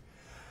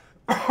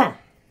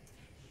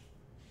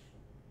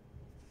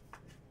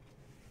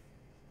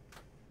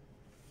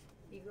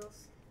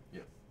 Eagles?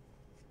 Yep.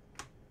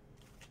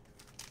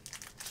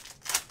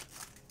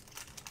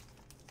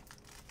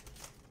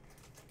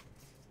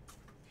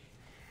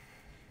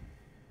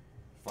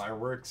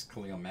 Fireworks,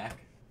 Khalil Mack.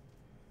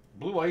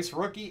 Blue Ice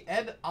rookie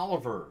Ed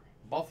Oliver,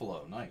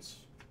 Buffalo. Nice.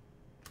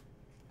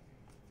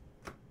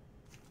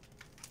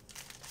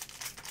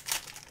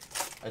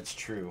 That's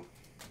true.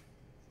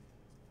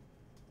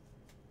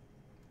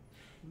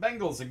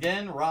 Bengals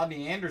again.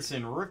 Rodney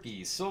Anderson,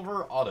 rookie,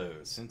 silver auto,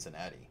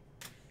 Cincinnati.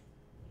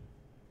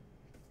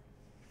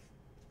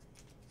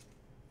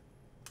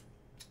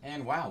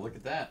 And wow, look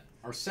at that.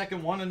 Our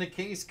second one in the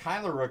case,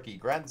 Kyler rookie,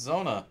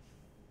 Gradzona.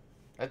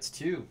 That's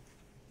 2.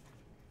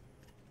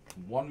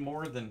 One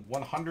more than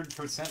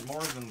 100%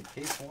 more than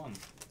case 1.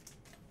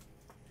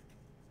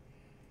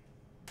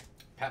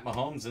 Pat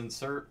Mahomes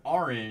insert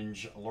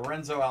orange,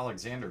 Lorenzo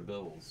Alexander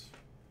Bills.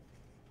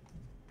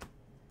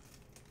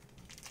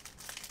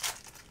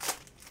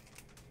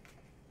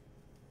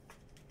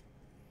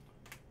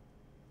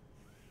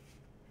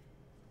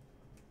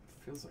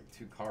 Feels like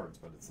 2 cards,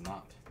 but it's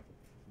not.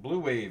 Blue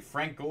Wave,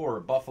 Frank Gore,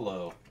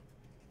 Buffalo.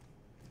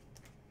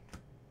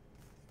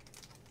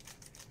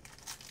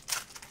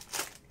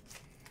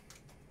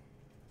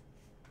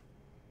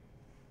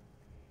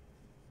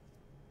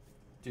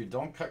 Dude,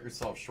 don't cut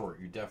yourself short.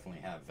 You definitely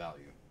have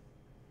value.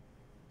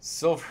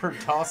 Silver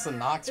Dawson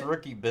Knox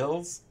rookie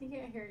Bills. He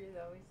can't hear you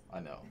though. I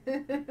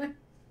know.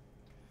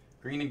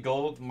 Green and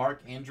gold,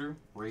 Mark Andrew,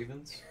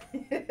 Ravens.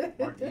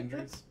 Mark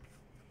Andrews.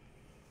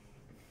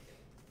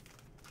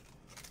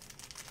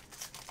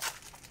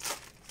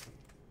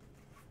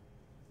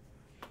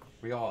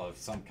 We all have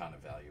some kind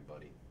of value,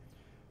 buddy.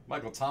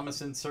 Michael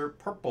Thomas insert,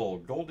 purple,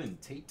 Golden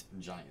Tate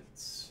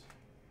Giants.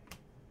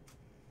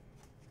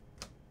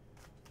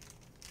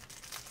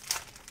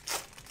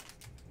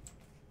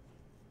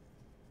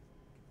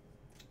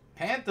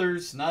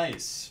 Panthers,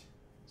 nice.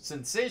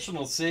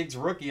 Sensational Sigs,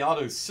 rookie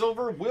auto,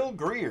 silver, Will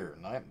Greer.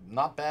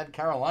 Not bad,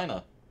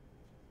 Carolina.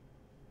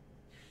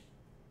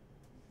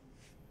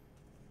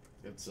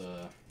 It's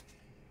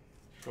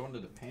going to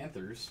the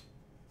Panthers.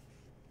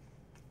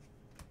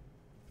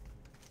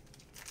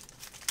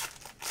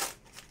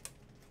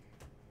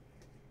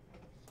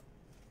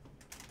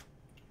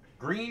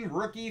 Green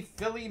rookie,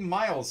 Philly,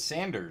 Miles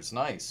Sanders,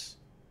 nice.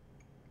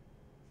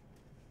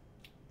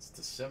 It's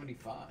to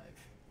 75.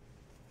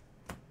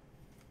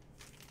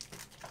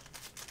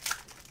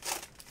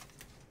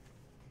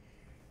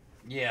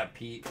 Yeah,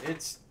 Pete,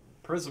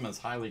 Prizm is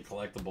highly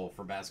collectible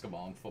for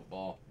basketball and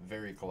football.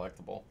 Very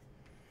collectible.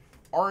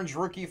 Orange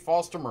rookie,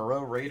 Foster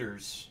Moreau,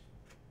 Raiders.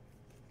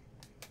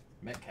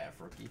 Metcalf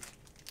rookie.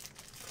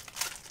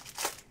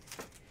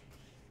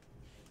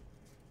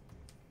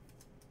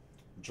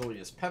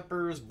 Julius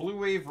Peppers, Blue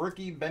Wave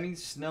rookie, Benny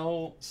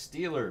Snell,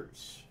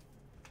 Steelers.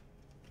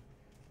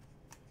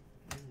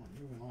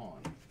 Moving on.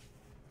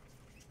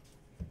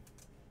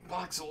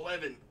 Box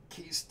 11,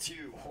 case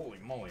 2. Holy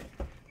moly.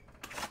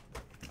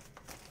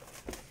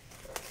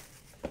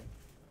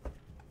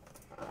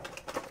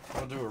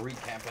 I'll do a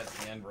recap at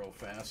the end real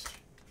fast.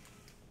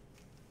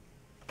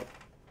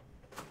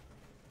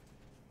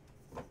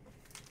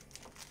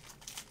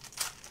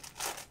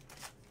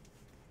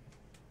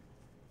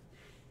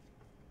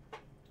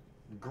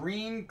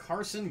 Green,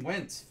 Carson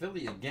Wentz,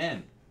 Philly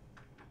again.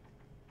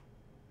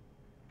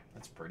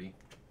 That's pretty.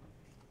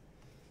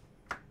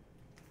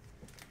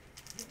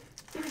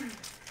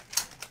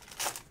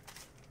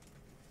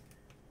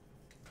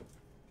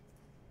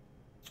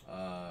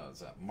 Is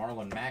that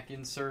Marlon Mack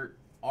insert?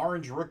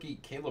 Orange rookie,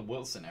 Caleb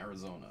Wilson,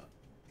 Arizona.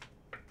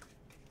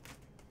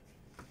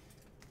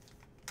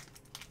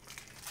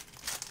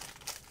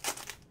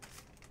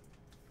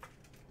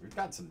 We've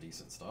got some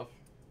decent stuff.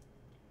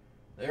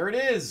 There it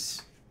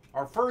is.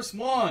 Our first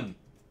one.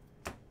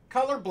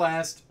 Color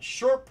Blast,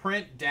 short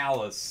print,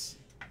 Dallas.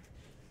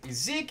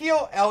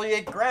 Ezekiel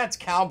Elliott, Gratz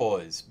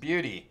Cowboys.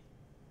 Beauty.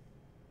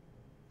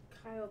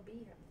 Kyle B.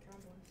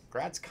 Cowboys.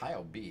 Gratz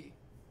Kyle B.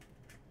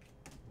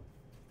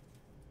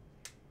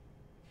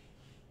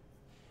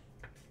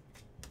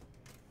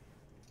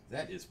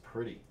 That is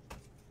pretty.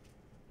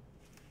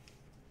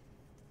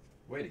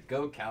 Way to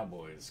go,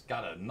 Cowboys.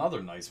 Got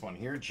another nice one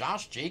here.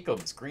 Josh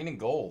Jacobs, green and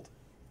gold.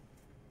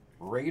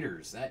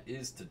 Raiders, that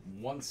is to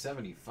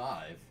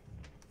 175.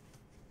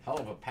 Hell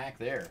of a pack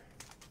there.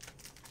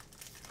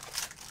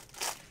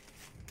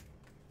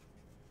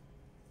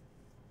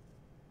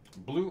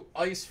 Blue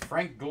Ice,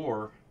 Frank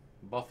Gore,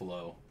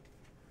 Buffalo.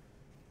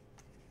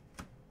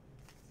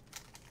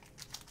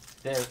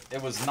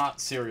 It was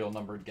not serial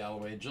numbered,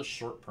 Galloway, just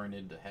short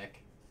printed to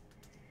heck.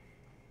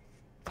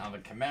 Now the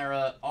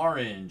Camara,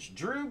 orange,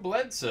 Drew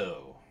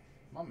Bledsoe.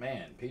 My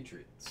man,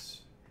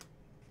 Patriots.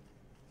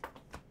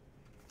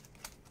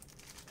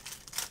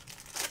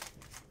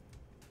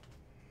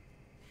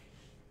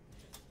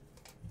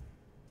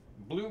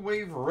 Blue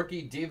Wave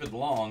rookie, David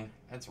Long.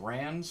 That's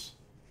Rams.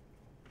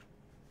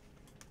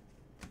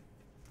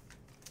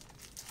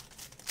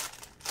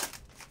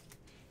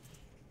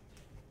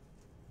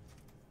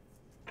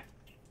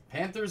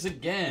 Panthers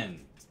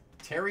again.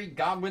 Terry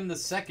Godwin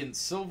II,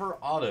 silver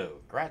auto.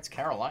 Gratz,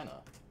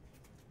 Carolina.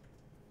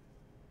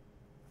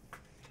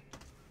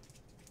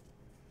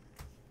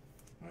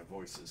 My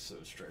voice is so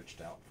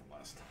stretched out from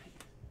last night.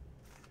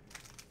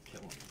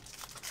 Killing me.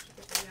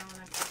 Get the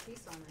yelling extra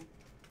piece on it.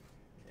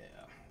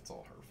 Yeah, it's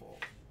all her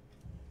fault.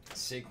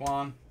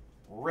 Saquon,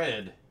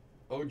 red,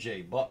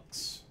 OJ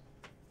Bucks.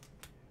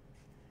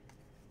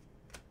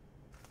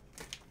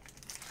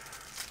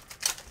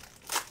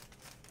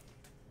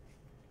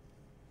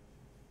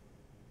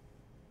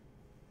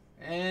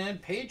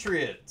 And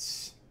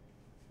Patriots.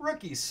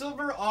 Rookie,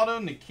 silver auto,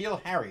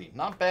 N'Keal Harry.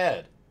 Not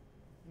bad.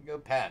 Go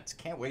Pats.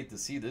 Can't wait to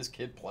see this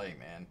kid play,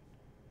 man.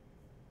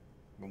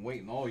 Been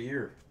waiting all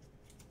year.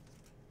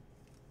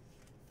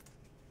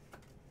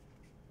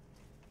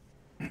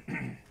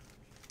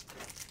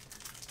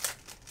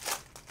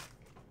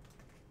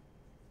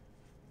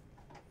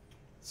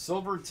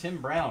 Silver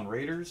Tim Brown,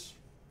 Raiders.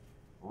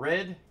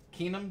 Red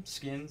Keenum,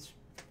 Skins.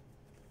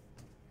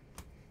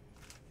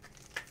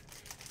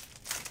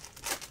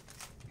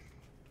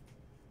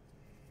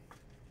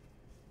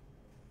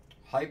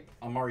 Hype,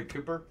 Amari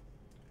Cooper.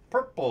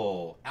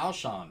 Purple,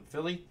 Alshon,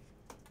 Philly.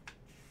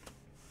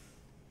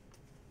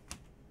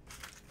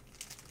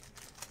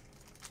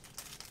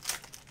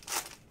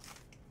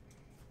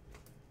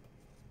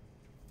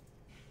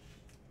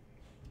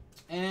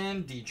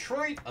 And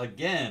Detroit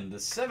again, the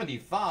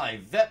 75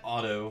 vet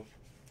auto.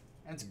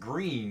 That's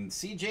green.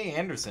 CJ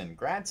Anderson.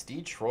 Grats,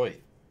 Detroit.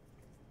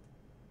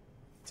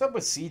 What's up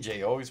with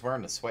CJ always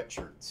wearing the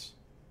sweatshirts?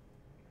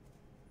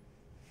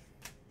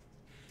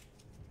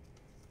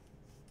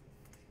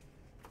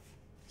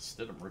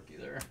 Stidham rookie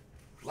there.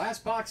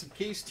 Last box of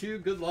case 2.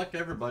 Good luck,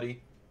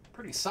 everybody.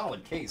 Pretty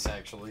solid case,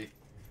 actually.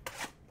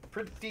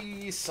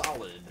 Pretty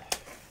solid.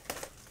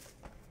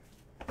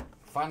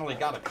 Finally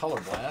got a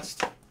color blast.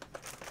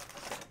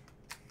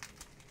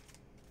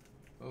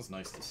 That was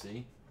nice to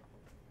see.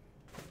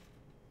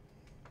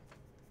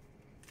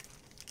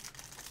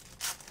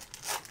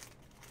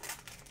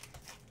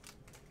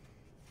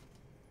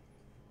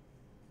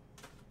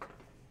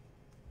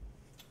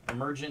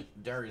 Emergent,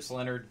 Darius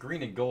Leonard.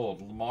 Green and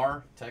gold,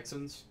 Lamar,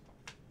 Texans.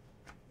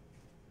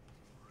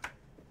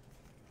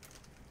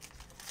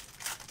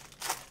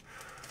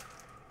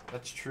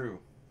 That's true.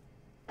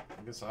 I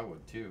guess I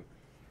would too.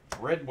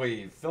 Red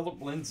Wave,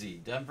 Philip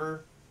Lindsay,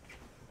 Denver.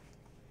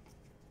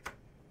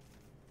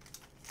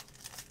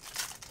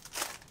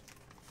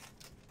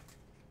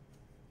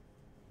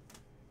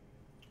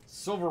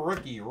 Silver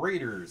Rookie,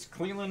 Raiders,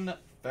 Cleveland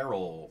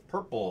Farrell.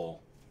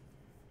 Purple,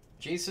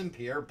 Jason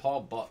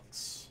Pierre-Paul,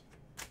 Bucks.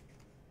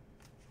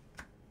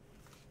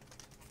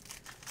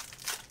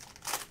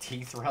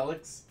 Teeth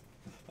relics?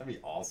 That'd be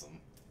awesome.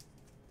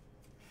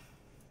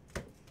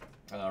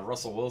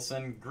 Russell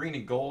Wilson, green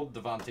and gold,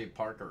 Devontae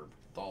Parker,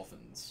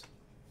 Dolphins.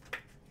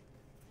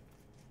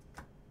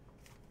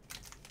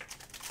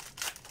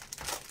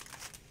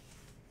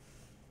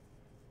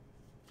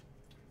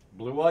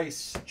 Blue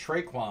Ice,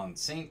 Traquan,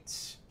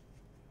 Saints.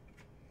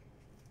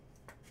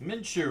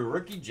 Minshew,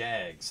 rookie,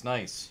 Jags.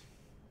 Nice.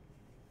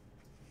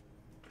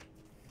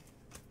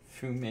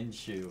 Fu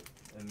Minshew.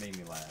 That made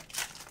me laugh.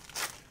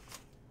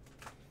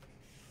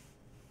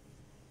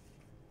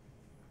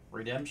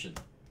 Redemption.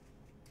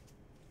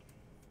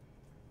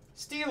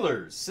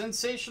 Steelers,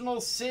 Sensational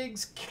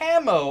Sigs,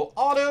 Camo,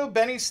 Auto,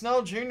 Benny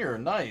Snell Jr.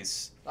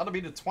 Nice. That'll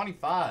be to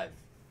 25.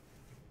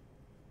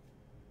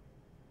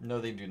 No,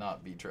 they do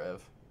not beat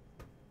Trev.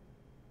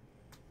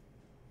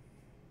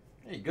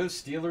 There you go,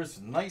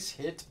 Steelers. Nice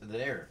hit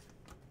there.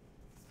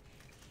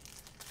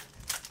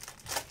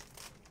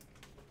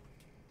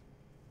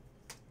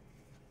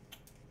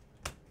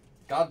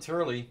 God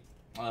Turley,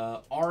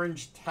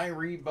 orange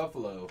Tyree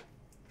Buffalo.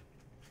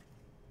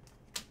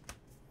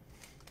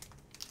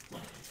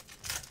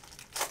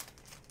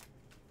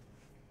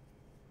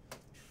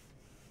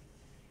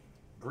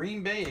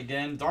 Green Bay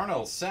again,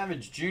 Darnell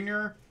Savage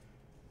Jr.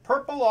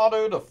 Purple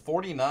auto to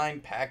 49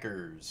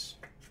 Packers.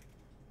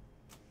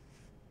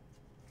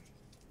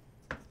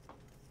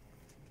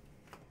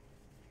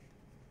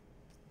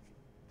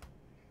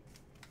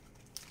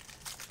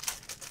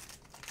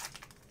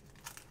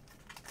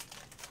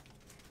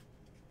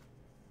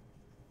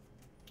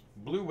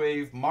 Blue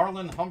Wave,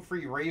 Marlon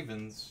Humphrey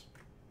Ravens.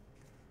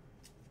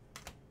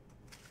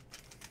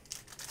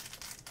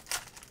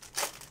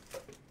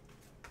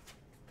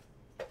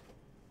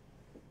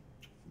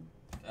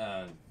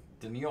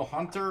 Daniil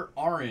Hunter,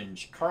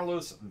 orange.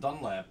 Carlos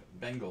Dunlap,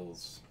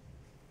 Bengals.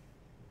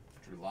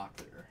 Drew Lock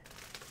there.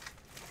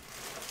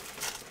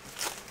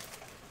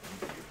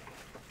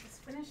 This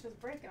finish is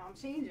breaking. I'll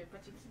change it,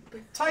 but you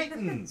keep...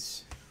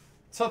 Titans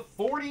to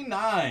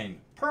 49.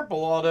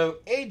 Purple auto,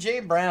 A.J.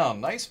 Brown.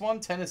 Nice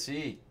one,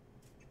 Tennessee.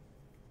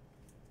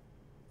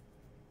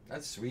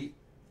 That's sweet.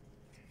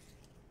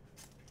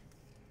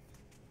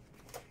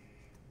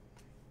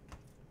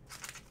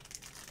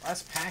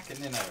 Last pack and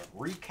then a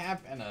recap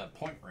and a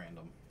point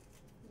random.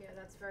 Yeah,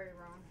 that's very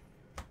wrong.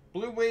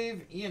 Blue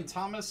Wave, Ian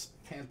Thomas,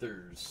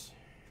 Panthers.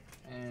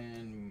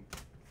 And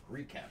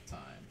recap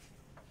time.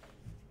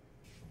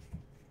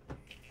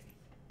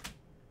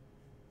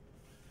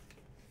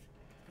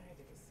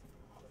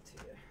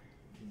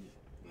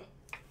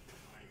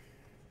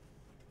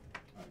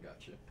 I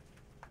got you.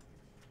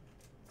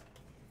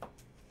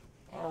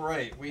 All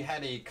right, we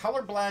had a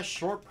Color Blast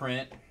short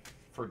print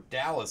for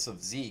Dallas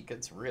of Zeke.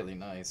 It's really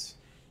nice.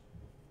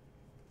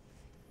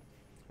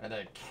 Had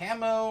a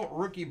camo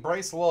rookie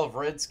Bryce Love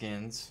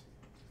Redskins.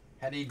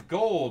 Had a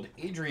gold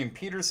Adrian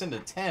Peterson to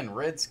 10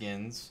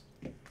 Redskins.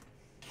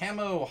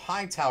 Camo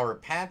Hightower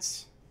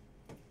Pats.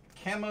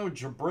 Camo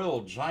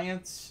Jabril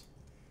Giants.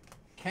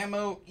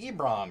 Camo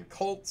Ebron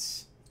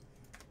Colts.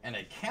 And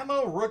a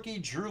camo rookie,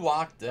 Drew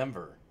Lock,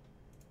 Denver.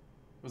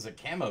 It was a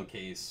camo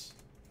case.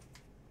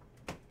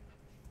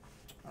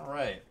 All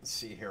right, let's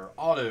see here.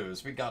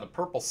 Autos. We got a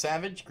Purple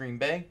Savage, Green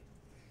Bay.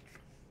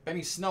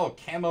 Benny Snell,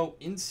 camo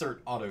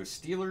insert auto,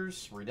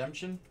 Steelers,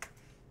 redemption.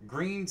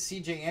 Green,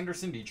 C.J.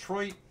 Anderson,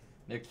 Detroit.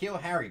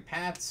 N'Keal Harry,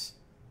 Pats.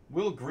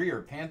 Will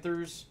Greer,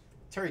 Panthers.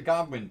 Terry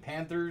Godwin,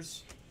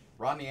 Panthers.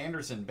 Rodney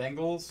Anderson,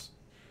 Bengals.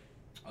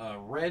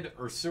 Red,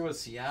 Ursua,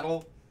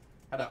 Seattle.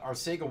 Had a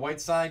Arcega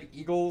Whiteside,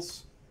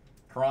 Eagles.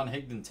 Karan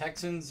Higdon,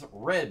 Texans.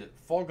 Red,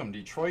 Fulgham,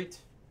 Detroit.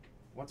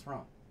 What's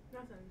wrong?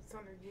 Nothing. It's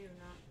under you,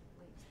 not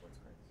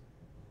LaytonSportsCards.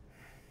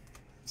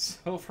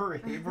 Silver,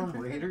 Abram,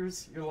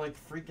 Raiders. You're like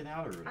freaking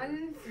out over I there.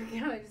 didn't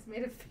freak out. I just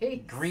made a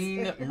face.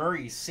 Green,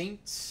 Murray,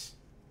 Saints.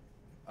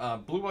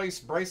 Blue Ice,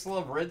 Bryce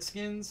Love,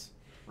 Redskins.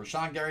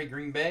 Rashawn Gary,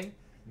 Green Bay.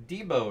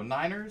 Debo,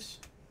 Niners.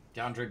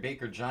 DeAndre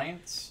Baker,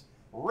 Giants.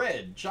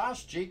 Red,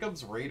 Josh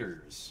Jacobs,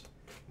 Raiders.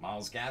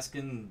 Myles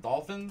Gaskin,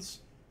 Dolphins.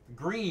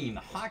 Green,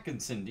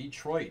 Hawkinson,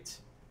 Detroit.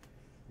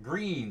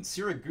 Green,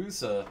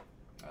 Siragusa,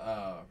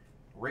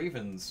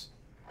 Ravens.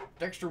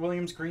 Dexter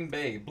Williams, Green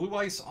Bay. Blue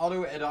Ice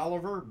Auto, Ed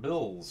Oliver,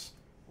 Bills.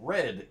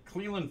 Red,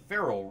 Cleveland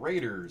Farrell,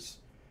 Raiders.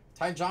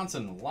 Ty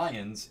Johnson,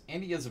 Lions.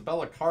 Andy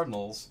Isabella,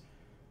 Cardinals.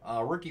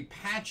 Rookie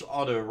Patch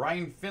Auto,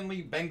 Ryan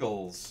Finley,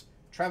 Bengals.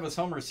 Travis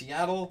Homer,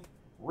 Seattle.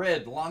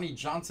 Red, Lonnie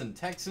Johnson,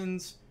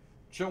 Texans.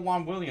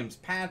 Joejuan Williams,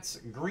 Pats.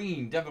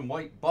 Green, Devin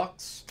White,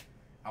 Bucks.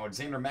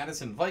 Alexander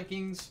Madison,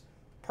 Vikings.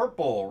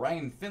 Purple,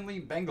 Ryan Finley,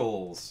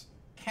 Bengals.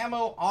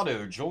 Camo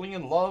Auto,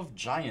 Julian Love,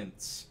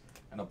 Giants.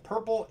 And a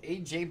purple,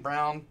 A.J.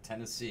 Brown,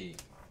 Tennessee.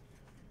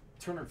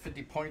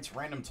 250 points,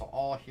 random to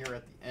all here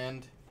at the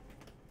end.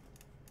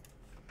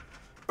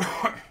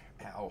 Ow.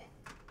 All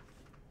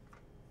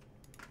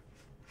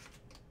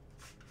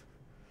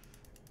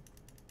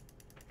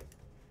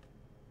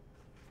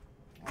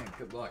right,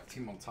 good luck.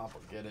 Team on top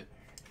will get it.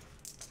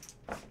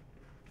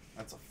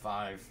 That's a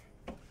 5.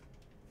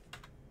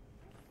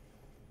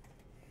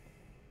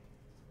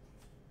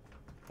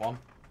 1,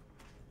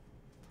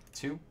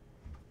 2,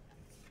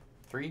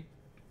 3,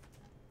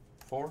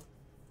 4,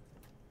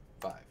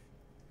 5.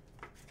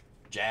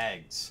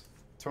 Jags.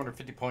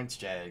 250 points,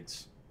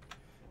 Jags.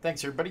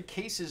 Thanks, everybody.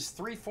 Cases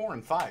 3, 4,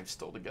 and 5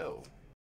 still to go.